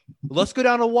 Let's go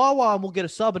down to Wawa and we'll get a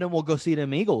sub and then we'll go see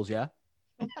them Eagles, yeah?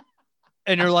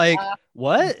 And you're like,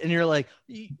 what? And you're like,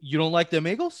 you don't like them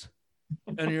Eagles?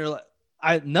 And you're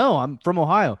like, no, I'm from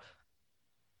Ohio.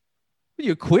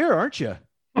 You're queer, aren't you?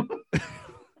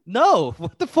 No,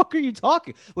 what the fuck are you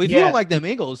talking? Well, if you don't like them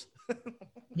Eagles.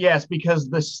 Yes, because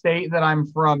the state that I'm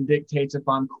from dictates if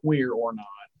I'm queer or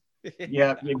not.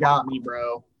 Yep, you got me,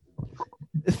 bro.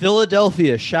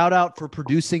 Philadelphia, shout out for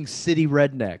producing city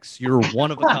rednecks. You're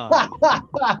one of a kind.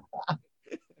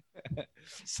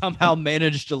 Somehow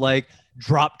managed to like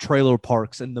drop trailer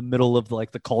parks in the middle of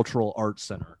like the cultural arts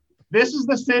center. This is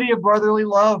the city of brotherly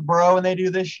love, bro, and they do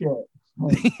this shit.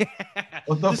 What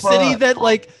the fuck? City that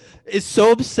like is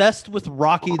so obsessed with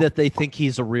Rocky that they think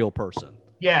he's a real person.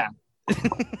 Yeah.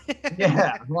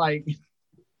 Yeah, like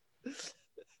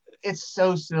it's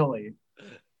so silly.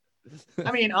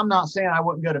 I mean, I'm not saying I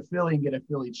wouldn't go to Philly and get a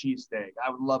Philly cheesesteak. I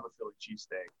would love a Philly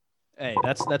cheesesteak. Hey,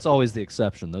 that's always the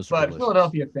exception. Those but are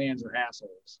Philadelphia fans are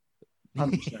assholes.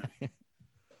 100%.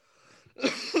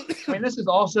 I mean, this is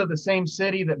also the same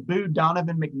city that booed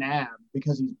Donovan McNabb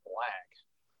because he's black.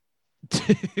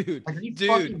 Dude, like, are you dude.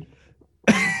 fucking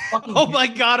Oh my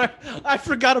god, I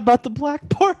forgot about the black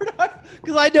part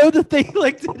because I know that they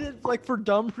like did it like for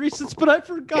dumb reasons, but I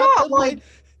forgot. Yeah, that, like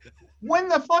when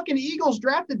the fucking Eagles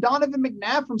drafted Donovan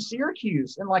McNabb from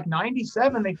Syracuse in like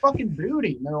 '97, they fucking booed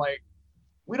him. They're like,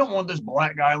 we don't want this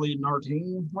black guy leading our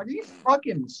team. Like, are you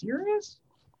fucking serious?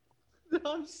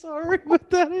 I'm sorry, but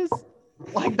that is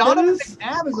like Donovan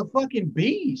McNabb is a fucking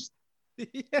beast.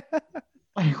 Yeah.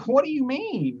 Like, what do you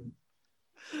mean?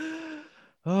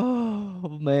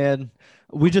 Oh man,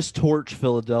 we just torched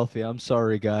Philadelphia. I'm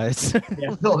sorry, guys.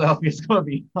 Yeah, Philadelphia's gonna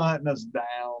be hunting us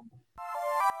down.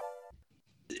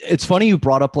 It's funny you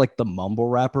brought up like the mumble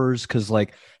rappers because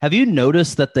like, have you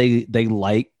noticed that they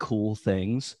like cool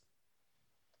things?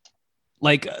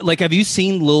 Like have you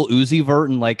seen Lil Uzi Vert?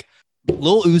 And like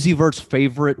Lil Uzi Vert's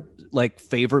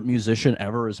favorite musician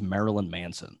ever is Marilyn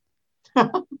Manson.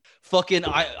 Fucking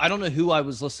I don't know who I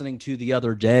was listening to the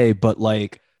other day, but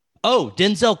like, oh,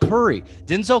 Denzel Curry.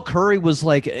 Denzel Curry was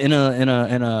like in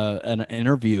an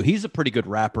interview. He's a pretty good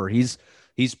rapper. He's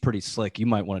pretty slick. You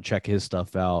might want to check his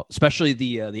stuff out, especially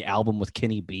the album with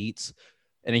Kenny Beats.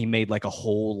 And he made like a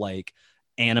whole like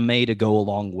anime to go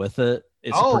along with it.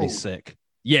 It's pretty sick.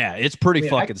 Yeah, it's pretty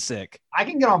fucking sick. I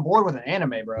can get on board with an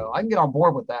anime, bro. I can get on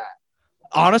board with that.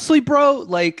 Honestly, bro,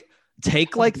 like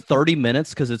take like 30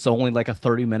 minutes because it's only like a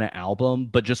 30-minute album,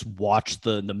 but just watch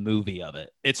the movie of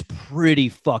it. It's pretty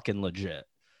fucking legit.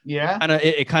 Yeah. And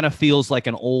it kind of feels like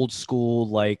an old school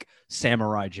like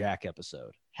Samurai Jack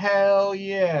episode. Hell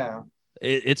yeah.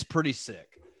 It's pretty sick.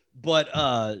 But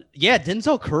yeah,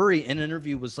 Denzel Curry in an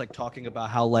interview was like talking about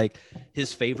how like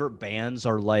his favorite bands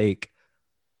are like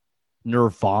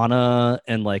Nirvana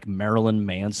and like Marilyn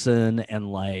Manson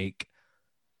and like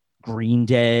Green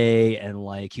Day and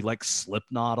like he liked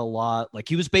Slipknot a lot. Like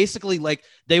he was basically like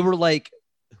they were like,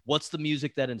 what's the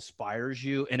music that inspires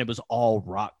you? And it was all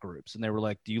rock groups. And they were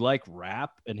like, do you like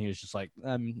rap? And he was just like,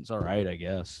 it's all right, I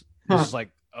guess. It was just like,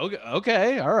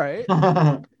 okay, all right.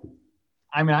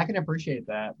 I mean, I can appreciate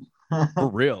that. For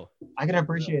real. I can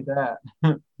appreciate that.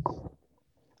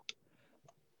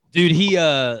 Dude,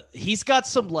 he's got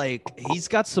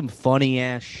some funny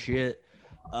ass shit.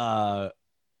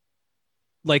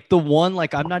 Like the one,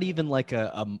 like I'm not even like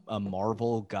a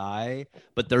Marvel guy,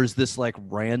 but there's this like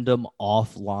random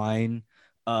offline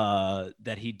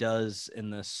that he does in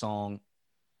this song.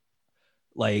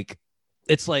 Like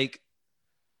it's like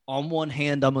on one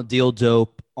hand I'm a deal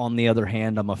dope, on the other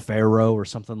hand I'm a pharaoh or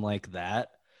something like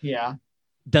that. Yeah.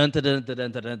 Dun dun dun dun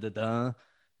dun dun dun dun.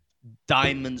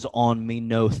 Diamonds on me,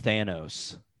 no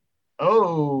Thanos.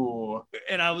 Oh.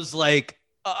 And I was like,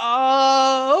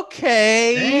 oh,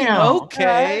 okay. Damn.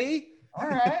 Okay. All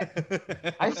right.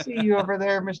 I see you over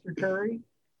there, Mr. Curry.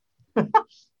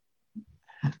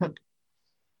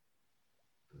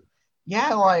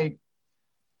 Yeah, like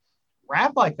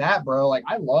rap like that, bro. Like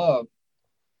I love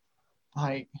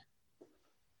like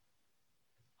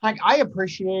I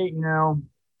appreciate,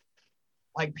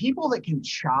 like people that can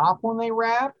chop when they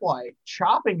rap. Like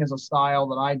chopping is a style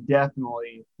that I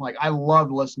definitely like. I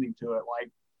love listening to it. Like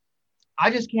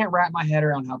I just can't wrap my head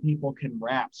around how people can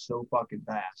rap so fucking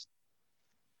fast.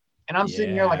 And I'm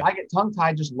sitting here like I get tongue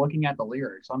tied just looking at the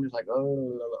lyrics. I'm just like,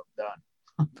 oh,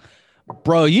 done.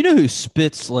 Bro, you know who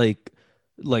spits like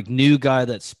new guy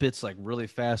that spits like really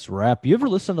fast rap? You ever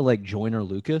listen to like Joyner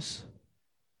Lucas?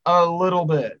 A little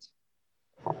bit.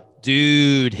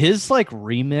 Dude, his like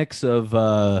remix of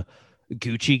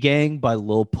Gucci Gang by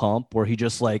Lil Pump, where he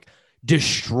just like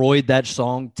destroyed that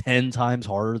song 10 times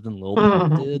harder than Lil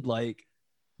Pump did. Like,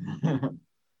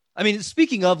 I mean,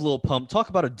 speaking of Lil Pump, talk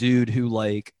about a dude who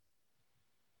like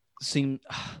he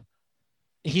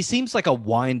seems like a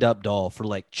wind-up doll for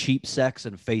like cheap sex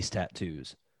and face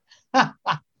tattoos and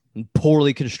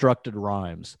poorly constructed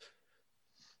rhymes.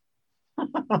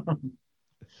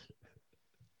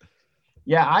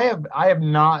 Yeah, I have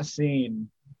not seen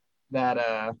that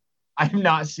I have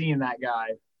not seen that guy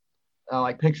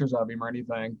like pictures of him or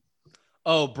anything.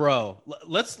 Oh, bro,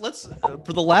 let's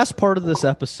for the last part of this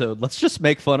episode, let's just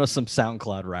make fun of some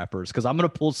SoundCloud rappers because I'm gonna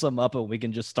pull some up and we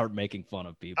can just start making fun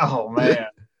of people. Oh man,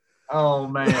 oh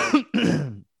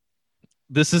man,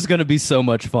 this is gonna be so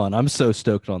much fun. I'm so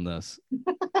stoked on this.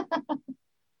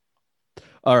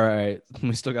 All right,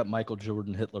 we still got Michael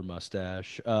Jordan Hitler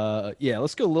mustache. Yeah,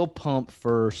 let's go Lil Pump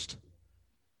first.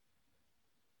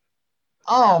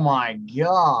 Oh my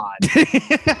god,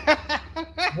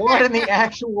 what in the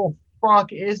actual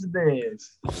fuck is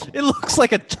this? It looks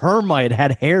like a termite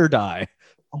had hair dye.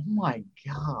 Oh my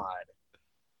god.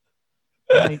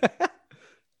 Like,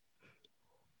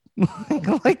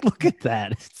 like look at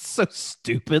that. It's so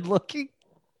stupid looking.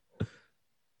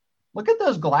 look at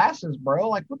those glasses, bro.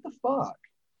 Like, what the fuck?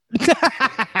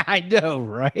 I know,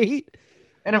 right?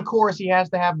 And of course, he has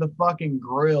to have the fucking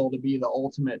grill to be the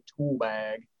ultimate tool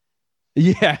bag.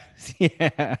 Yeah.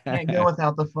 Can't go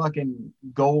without the fucking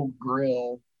gold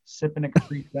grill, sipping a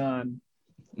Capri Sun.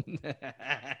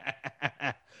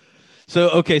 So,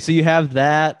 okay, so you have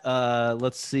that.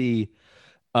 Let's see.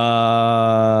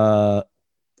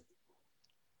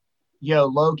 Yo,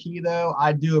 low key though,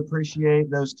 I do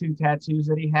appreciate those two tattoos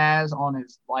that he has on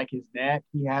his neck.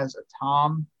 He has a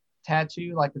Tom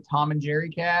tattoo, like the Tom and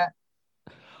Jerry cat.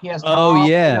 He has Tom, oh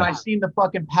yeah. And I've seen the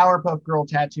fucking Powerpuff Girl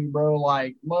tattoo, bro.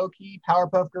 Like low key,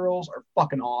 Powerpuff Girls are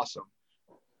fucking awesome.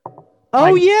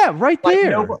 Oh yeah, right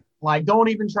there. No, don't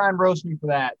even try and roast me for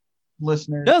that,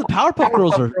 listeners. No, the Powerpuff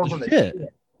Girls are the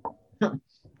shit.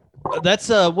 That's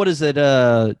what is it?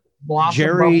 Blossom,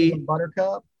 Jerry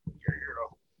Buttercup.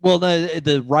 Well,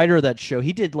 the writer of that show,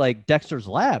 he did like Dexter's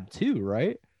Lab too,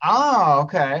 right? Oh,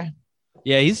 okay.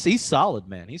 Yeah, he's solid,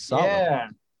 man. He's solid. Yeah.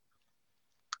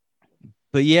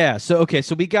 But yeah, so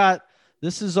we got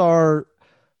this is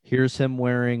here's him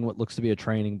wearing what looks to be a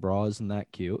training bra. Isn't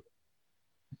that cute?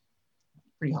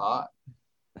 Pretty hot.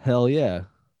 Hell yeah.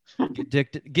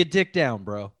 Get dick down,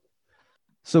 bro.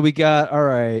 So we got all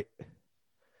right.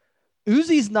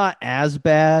 Uzi's not as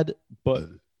bad, but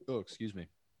excuse me.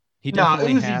 He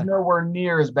definitely Uzi's nowhere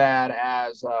near as bad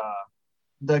as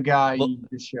the guy you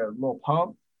just showed, Lil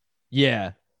Pump.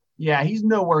 Yeah. Yeah, he's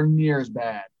nowhere near as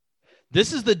bad.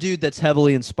 This is the dude that's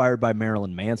heavily inspired by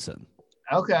Marilyn Manson.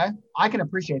 Okay. I can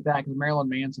appreciate that because Marilyn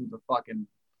Manson's a fucking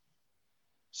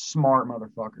smart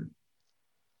motherfucker.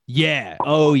 Yeah.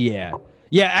 Oh, yeah.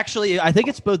 Yeah, actually, I think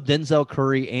it's both Denzel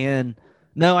Curry and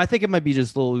no, I think it might be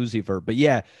just Lil Uzi Vert. But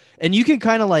yeah, and you can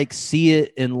kind of like see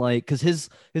it in like because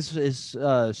his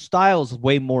style is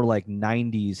way more like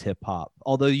 '90s hip hop.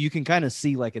 Although you can kind of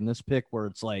see like in this pic where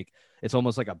it's like it's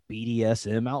almost like a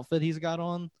BDSM outfit he's got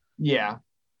on. Yeah.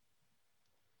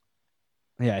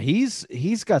 Yeah, he's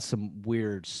got some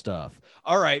weird stuff.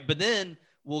 All right, but then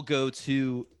we'll go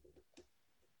to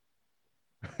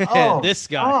Oh this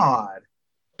guy. God.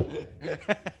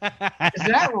 Is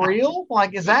that real?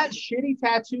 Like, is that shitty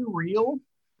tattoo real?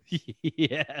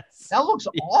 Yes. That looks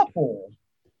awful.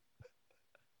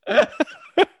 And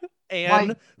Like,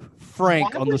 why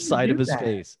Frank on the would you side of do his that?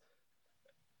 face.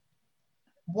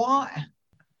 Why?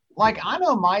 Like, I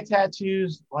know my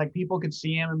tattoos, like, people could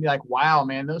see them and be like, wow,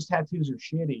 man, those tattoos are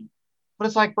shitty. But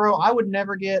it's like, bro, I would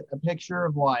never get a picture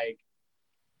of like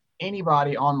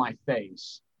anybody on my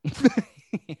face.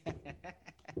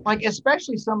 Like,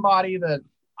 especially somebody that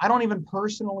I don't even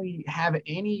personally have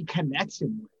any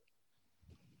connection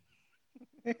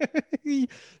You're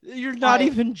with. not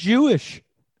even Jewish.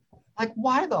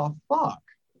 Why the fuck?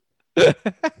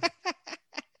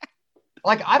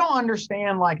 Like, I don't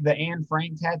understand like the Anne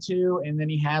Frank tattoo, and then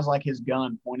he has like his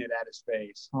gun pointed at his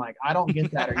face. Like, I don't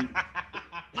get that.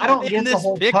 I don't In get the this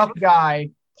whole pic, tough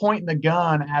guy pointing the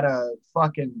gun at a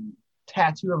fucking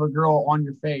tattoo of a girl on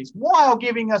your face while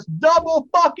giving us double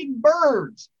fucking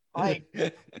birds. Like,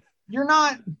 you're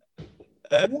not.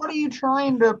 What are you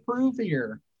trying to prove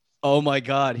here? oh my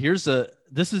God,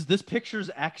 this picture's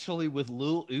actually with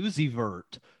Lil Uzi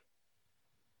Vert.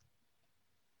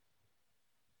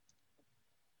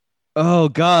 Oh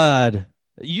God.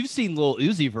 You've seen Lil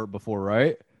Uzi Vert before,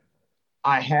 right?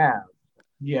 I have.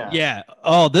 Yes. Yeah.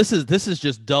 Oh, this is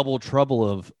just double trouble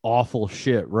of awful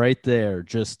shit right there.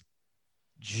 Just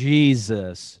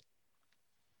Jesus.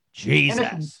 And it's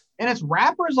Jesus. and it's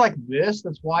rappers like this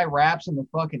that's why rap's in the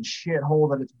fucking shithole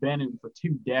that it's been in for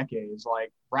 2 decades.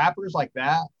 Like rappers like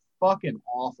that, fucking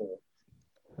awful.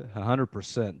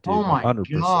 100%, Oh dude. my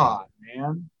 100%. god,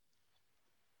 man.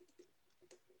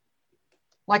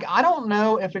 Like I don't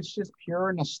know if it's just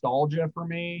pure nostalgia for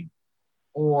me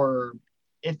or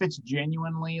if it's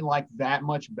genuinely like that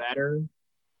much better.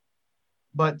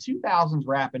 But 2000s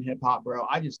rap and hip hop, bro,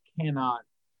 I just cannot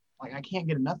I can't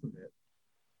get enough of it.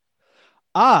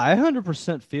 I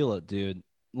 100% feel it, dude.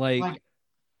 Like Like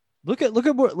look at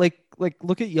what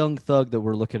look at Young Thug that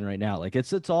we're looking right now. Like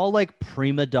it's all like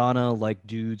prima donna like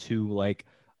dudes who like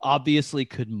obviously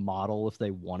could model if they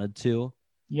wanted to.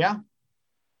 yeah,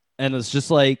 And it's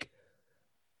just I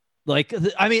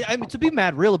mean, to be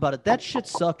mad real about it, that shit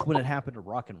sucked when it happened to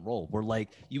rock and roll, where like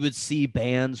you would see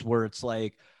bands where it's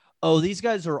like, oh, these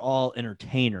guys are all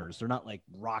entertainers. They're not like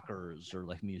rockers or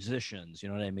like musicians. You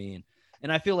know what I mean?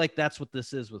 And I feel like that's what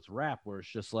this is with rap, where it's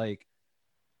just like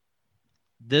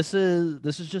this is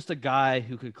just a guy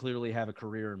who could clearly have a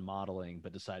career in modeling,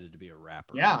 but decided to be a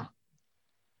rapper. yeah,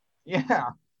 yeah.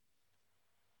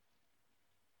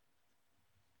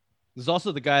 There's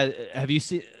also the guy. Have you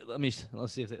seen?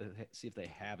 Let's see if they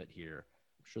have it here.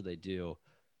 I'm sure they do.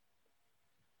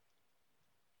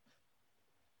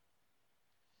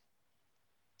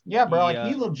 Yeah, bro. He Like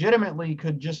he legitimately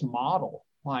could just model.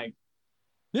 Like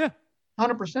yeah.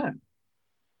 100%.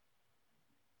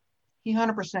 He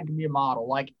 100% can be a model.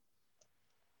 Like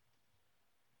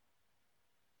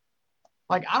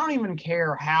I don't even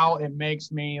care how it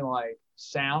makes me like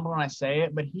sound when I say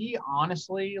it, but he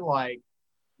honestly like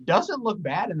doesn't look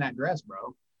bad in that dress,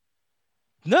 bro.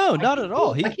 No, Like not at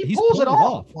all. he He's pulls it pulled it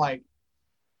off. off. Like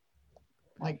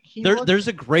he looks There's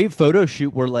a great photo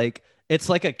shoot where like it's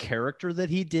like a character that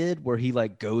he did where he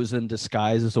like goes in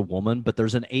disguise as a woman, but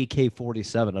there's an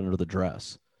AK-47 under the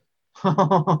dress.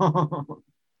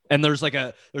 And there's like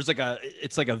a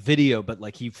it's like a video, but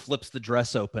like he flips the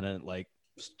dress open and like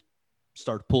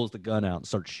pulls the gun out and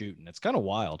starts shooting. It's kind of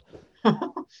wild.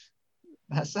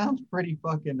 that sounds pretty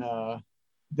fucking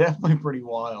definitely pretty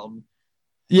wild.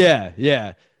 Yeah,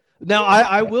 yeah. Now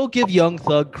I will give Young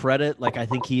Thug credit. Like I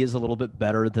think he is a little bit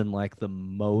better than like the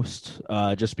most,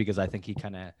 just because I think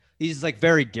he's like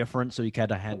very different, so he kind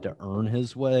of had to earn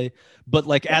his way. But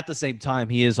like at the same time,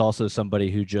 he is also somebody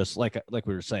who just like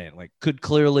we were saying, like could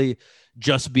clearly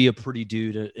just be a pretty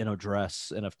dude in a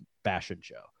dress in a fashion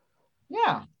show.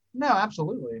 Yeah. No,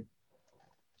 absolutely.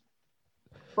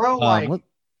 Bro, Um, let-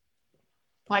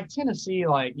 like Tennessee,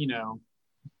 like,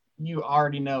 you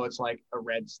already know it's like a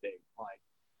red state. Like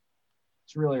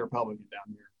it's really Republican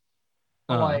down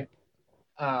here.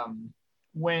 But um,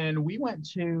 when we went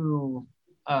to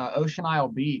Ocean Isle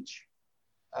Beach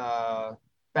uh,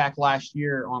 back last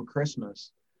year on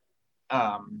Christmas,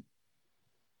 um,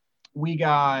 we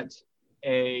got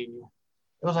it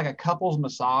was like a couples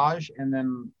massage, and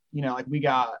then like we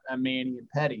got a mani and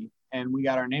pedi, and we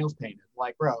got our nails painted.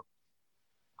 Like, bro,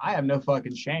 I have no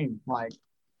fucking shame. Like,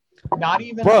 not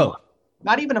even Bro,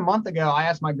 not even a month ago, I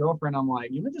asked my girlfriend, I'm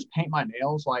like, you would just paint my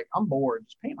nails? Like, I'm bored.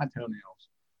 Just paint my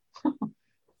toenails.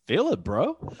 feel it,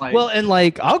 bro. Like, Well, and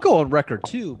like I'll go on record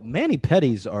too. Mani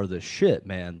pedis are the shit,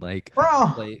 man. Like,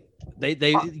 bro, they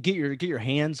get your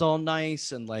hands all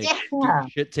nice and like get yeah, your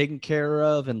shit taken care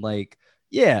of and like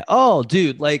yeah. Oh,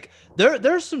 dude, like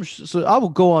there's some. So I will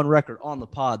go on record on the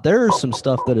pod. There's some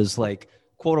stuff that is like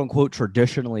quote unquote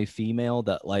traditionally female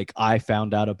that like I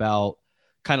found out about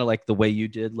kind of like the way you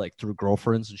did, like through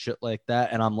girlfriends and shit like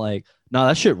that. And I'm like, no,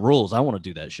 that shit rules. I want to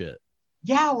do that shit.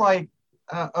 yeah, like,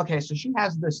 okay, so she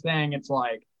has this thing. It's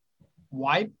like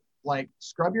wipe, like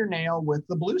scrub your nail with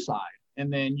the blue side,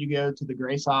 and then you go to the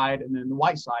gray side, and then the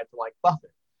white side to like buff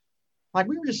it. Like,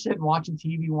 we were just sitting watching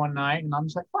TV one night, and I'm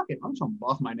just like, fuck it, I'm just gonna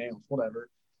buff my nails, whatever.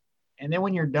 And then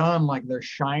when you're done, like, they're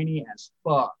shiny as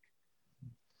fuck.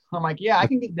 I'm like, yeah, I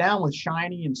can get down with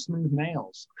shiny and smooth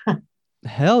nails.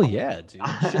 Hell yeah, dude.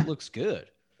 Shit looks good.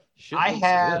 Shit I looks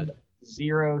have good.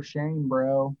 zero shame,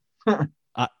 bro.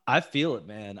 I feel it,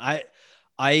 man. I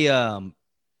I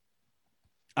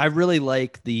really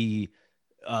like the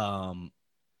um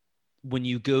when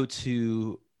you go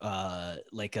to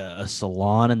like a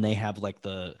salon and they have like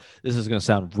this is gonna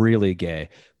sound really gay,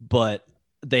 but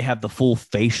they have the full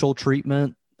facial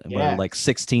treatment where Yeah. like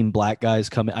 16 black guys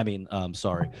come in. I mean,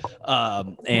 sorry.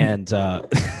 And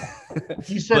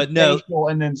You said but no, facial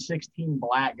and then 16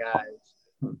 black guys.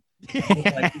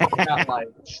 Like, you got, like,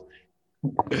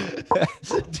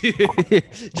 dude,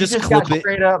 just got clip it.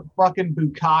 straight up fucking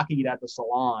bukkakied at the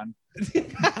salon.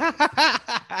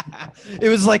 It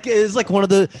was like one of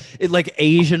the like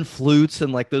Asian flutes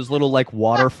and like those little like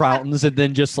water fountains, and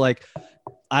then just like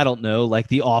I don't know, like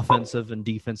the offensive and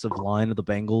defensive line of the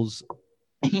Bengals.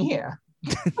 Yeah.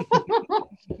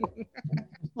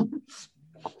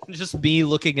 Just me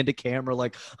looking into camera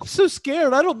like I'm so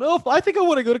scared. I don't know if I think I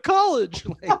want to go to college.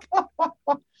 Like,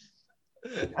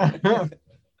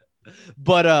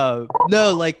 but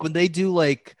no, like when they do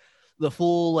like the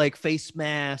full like face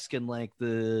mask and like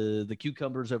the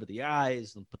cucumbers over the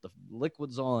eyes and put the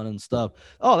liquids on and stuff.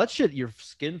 Oh, that shit, your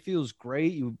skin feels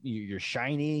great. You're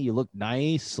shiny, you look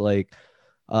nice. Like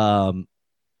I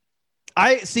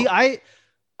see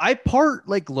I part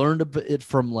like learned a bit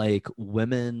from like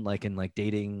women, like in like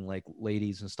dating like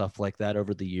ladies and stuff like that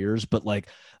over the years. But like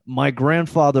my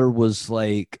grandfather was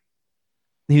like,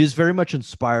 he was very much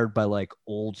inspired by like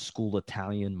old school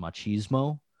Italian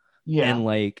machismo. Yeah. And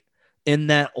like in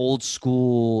that old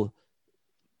school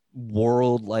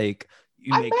world, like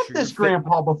you I make met sure this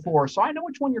grandpa before, so I know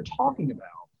which one you're talking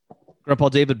about. Grandpa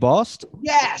David Bost.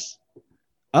 Yes.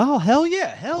 Oh, hell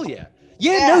yeah. Hell yeah.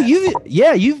 Yeah,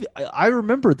 Yes. no, I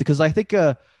remember because I think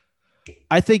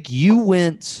you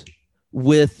went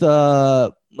with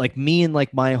like me and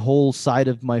like my whole side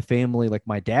of my family, like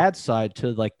my dad's side,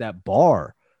 to like that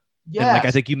bar. Yes. And like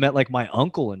I think you met like my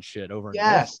uncle and shit over in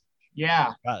Yes.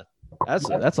 Yeah. God,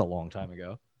 that's a long time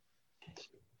ago.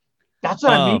 That's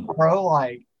what I mean, bro.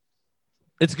 Like,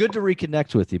 it's good to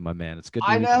reconnect with you, my man. It's good to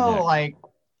I know, reconnect. like,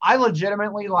 I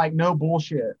legitimately, like, no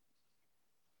bullshit.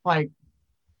 Like,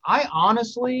 I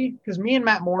honestly, because me and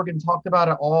Matt Morgan talked about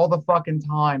it all the fucking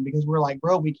time, because we're like,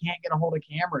 bro, we can't get a hold of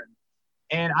Cameron.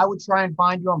 And I would try and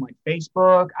find you on like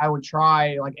Facebook. I would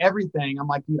try like everything. I'm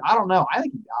like, dude, I don't know. I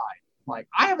think he died. Like,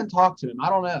 I haven't talked to him. I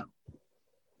don't know.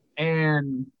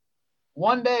 And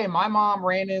one day my mom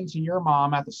ran into your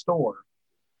mom at the store.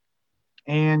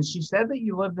 And she said that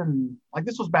you lived in, like,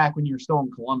 this was back when you were still in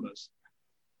Columbus.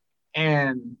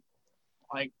 And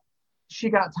like, she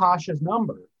got Tasha's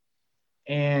number.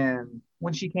 And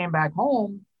when she came back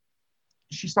home,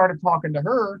 she started talking to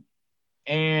her.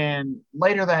 And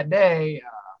later that day,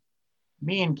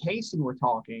 me and Casey were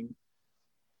talking.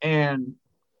 And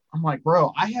I'm like,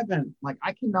 bro, I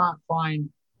cannot find,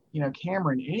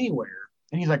 Cameron anywhere.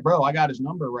 And he's like, bro, I got his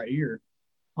number right here.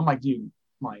 I'm like, dude,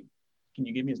 like, can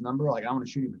you give me his number? Like, I want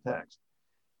to shoot him a text.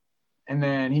 And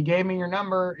then he gave me your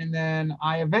number. And then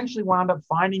I eventually wound up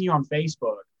finding you on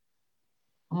Facebook.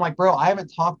 I'm like, bro, I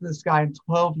haven't talked to this guy in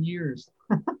 12 years.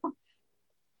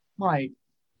 Like,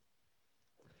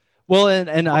 Well,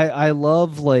 and I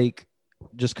love like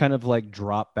just kind of like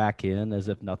drop back in as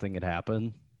if nothing had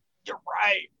happened. you're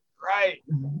right.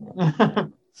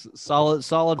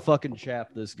 Solid fucking chap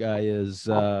this guy is,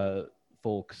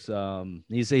 folks.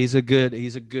 He's a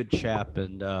good chap,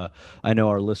 and I know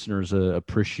our listeners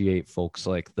appreciate folks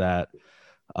like that.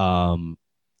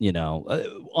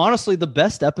 honestly, the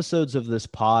best episodes of this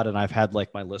pod, and I've had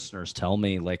like my listeners tell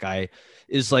me,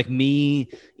 is like me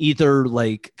either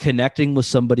like connecting with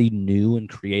somebody new and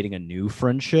creating a new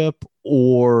friendship,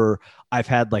 or I've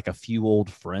had like a few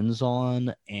old friends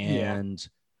on and,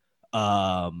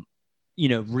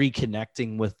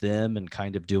 reconnecting with them and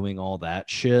kind of doing all that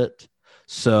shit.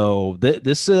 So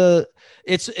it's a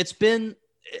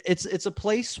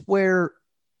place where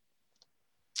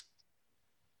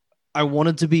I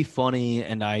wanted to be funny,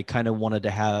 and I kind of wanted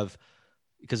to have,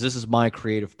 because this is my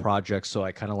creative project, so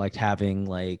I kind of liked having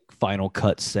like final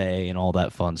cut say and all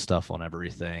that fun stuff on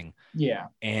everything. Yeah.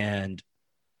 And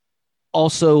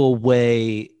also a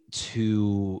way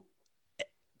to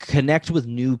connect with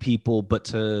new people, but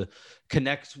to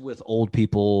connect with old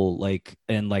people,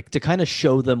 and to kind of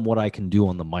show them what I can do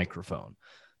on the microphone.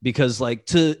 Because like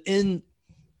we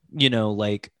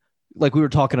were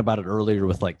talking about it earlier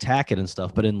with like Tackett and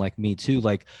stuff, but in like me too,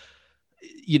 I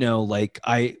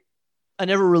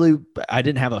never really, I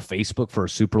didn't have a Facebook for a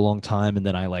super long time. And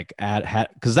then I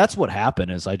because that's what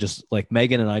happened is I just like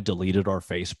Megan and I deleted our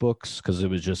Facebooks because it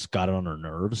was just got on our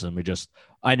nerves. And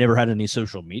I never had any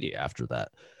social media after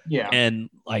that. Yeah. And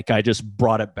like, I just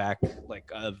brought it back,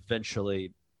 like eventually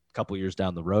a couple years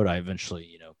down the road, I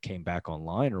eventually, came back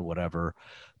online or whatever.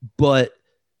 But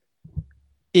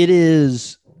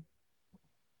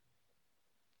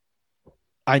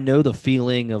I know the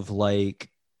feeling of like,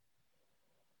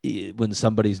 when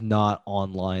somebody's not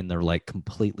online, they're like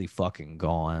completely fucking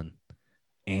gone.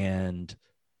 And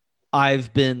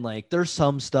I've been like, there's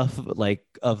some stuff like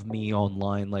of me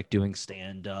online, like doing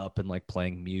stand up and like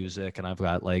playing music. And I've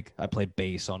got like, I play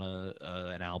bass on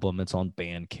an album. It's on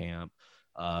Bandcamp,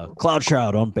 Cloud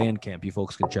Shroud on Bandcamp. You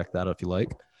folks can check that out if you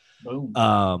like. Boom.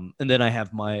 And then I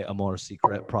have my Amor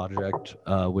Secret project,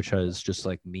 which is just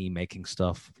like me making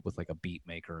stuff with like a beat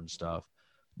maker and stuff.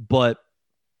 But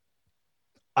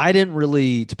I didn't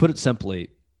really, to put it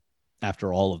simply,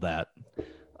 after all of that,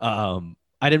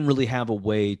 I didn't really have a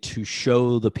way to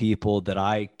show the people that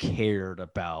I cared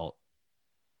about,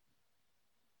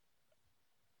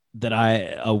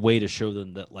 a way to show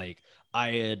them that like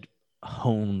I had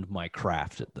honed my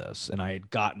craft at this and I had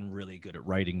gotten really good at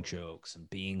writing jokes and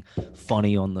being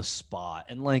funny on the spot.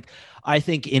 And like, I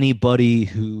think anybody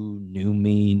who knew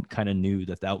me kind of knew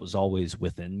that was always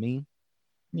within me.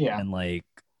 Yeah. And like,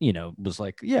 was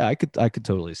like, yeah, I could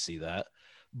totally see that.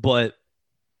 But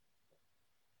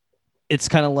it's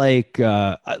kind of like,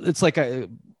 it's a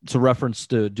reference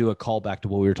to do a callback to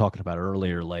what we were talking about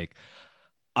earlier. Like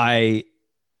I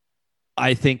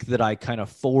think that I kind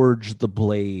of forged the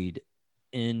blade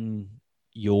in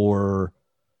your,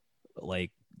 like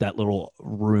that little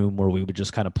room where we would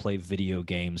just kind of play video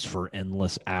games for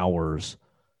endless hours.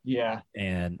 Yeah.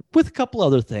 And with a couple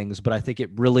other things, but I think it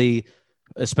really,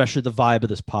 especially the vibe of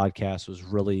this podcast, was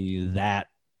really that,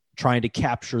 trying to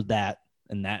capture that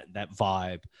and that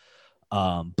vibe.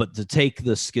 But to take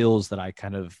the skills that I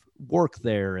kind of work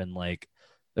there and like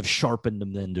have sharpened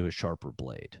them into a sharper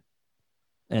blade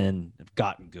and have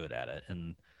gotten good at it.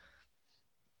 And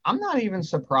I'm not even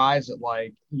surprised that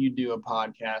like you do a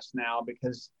podcast now,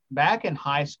 because back in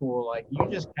high school, like you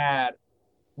just had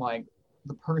like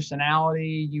the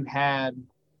personality, you had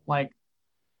like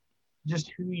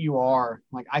just who you are.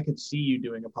 Like I could see you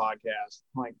doing a podcast.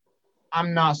 Like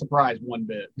I'm not surprised one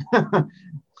bit.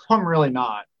 I'm really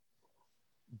not,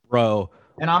 bro.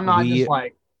 And I'm not just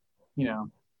like,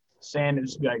 saying it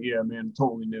just be like, yeah, man,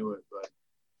 totally knew it. But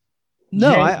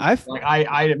no, I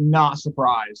am not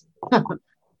surprised.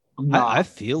 I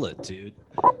feel it, dude.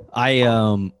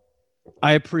 I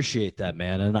appreciate that,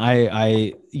 man. And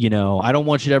I don't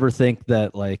want you to ever think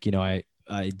that like, I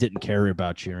didn't care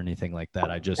about you or anything like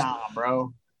that. I just,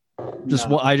 bro.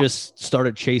 I just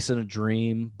started chasing a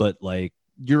dream, but like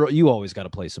you always got a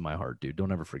place in my heart, dude.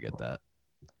 Don't ever forget that.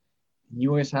 You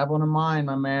always have one of mine,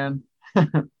 my man.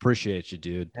 Appreciate you,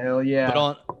 dude. Hell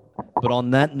yeah. But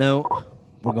on that note,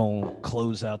 we're going to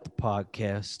close out the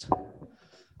podcast.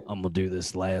 I'm going to do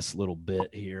this last little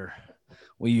bit here.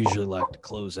 We usually like to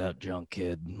close out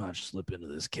Junkhead. I just slip into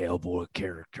this cowboy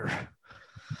character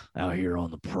out here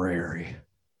on the prairie.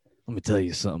 Let me tell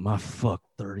you something. I fucked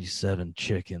 37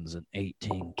 chickens and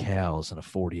 18 cows in a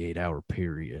 48-hour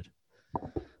period.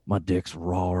 My dick's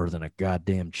rawer than a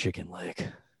goddamn chicken leg.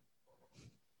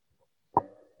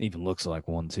 Even looks like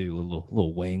one too.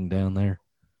 Little wing down there.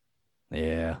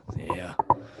 Yeah.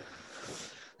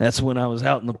 That's when I was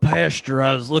out in the pasture.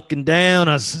 I was looking down.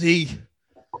 I see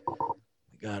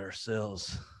we got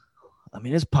ourselves. I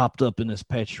mean, it's popped up in this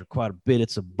pasture quite a bit.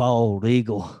 It's a bald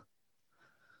eagle,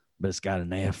 but it's got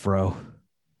an afro.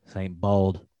 This ain't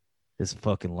bald. It's a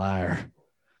fucking liar.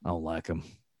 I don't like him.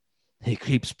 He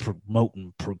keeps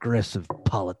promoting progressive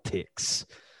politics.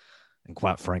 And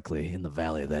quite frankly, in the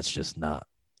Valley, that's just not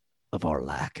of our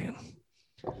liking.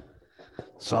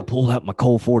 So I pulled out my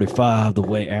Colt 45 the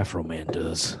way Afro Man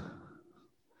does.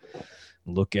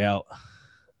 Look out.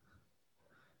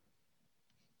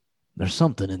 There's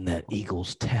something in that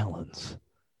eagle's talons.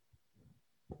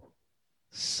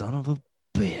 Son of a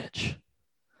bitch.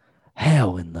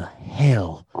 How in the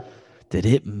hell did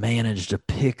it manage to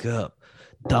pick up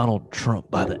Donald Trump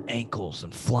by the ankles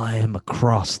and fly him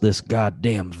across this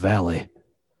goddamn valley?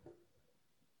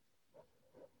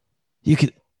 You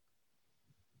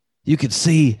could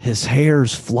see his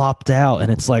hair's flopped out,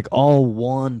 and it's like all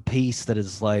one piece that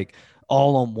is like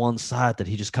all on one side that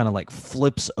he just kind of like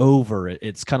flips over.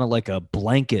 It's kind of like a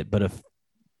blanket, but if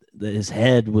his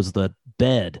head was the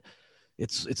bed,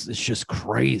 it's just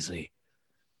crazy.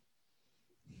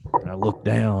 And I look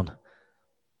down,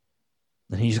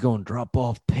 and he's going to drop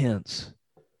off Pence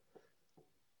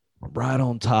right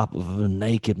on top of a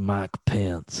naked Mike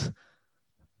Pence.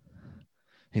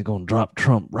 He's going to drop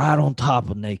Trump right on top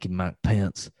of naked Mike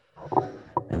Pence.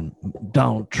 And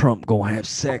Donald Trump going to have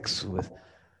sex with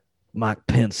Mike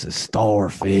Pence's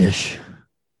starfish.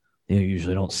 You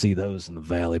usually don't see those in the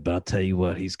Valley, but I'll tell you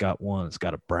what, he's got one that's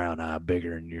got a brown eye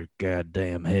bigger than your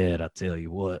goddamn head. I tell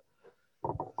you what,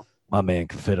 my man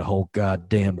can fit a whole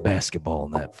goddamn basketball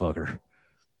in that fucker.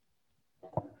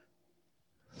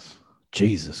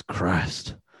 Jesus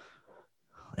Christ.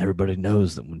 Everybody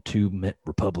knows that when two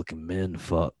Republican men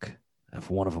fuck, if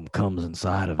one of them comes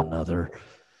inside of another,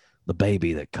 the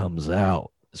baby that comes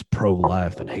out is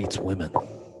pro-life and hates women.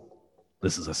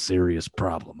 This is a serious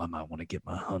problem. I might want to get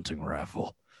my hunting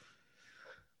rifle.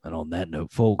 And on that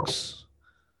note, folks,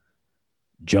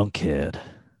 Junkhead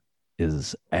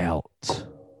is out.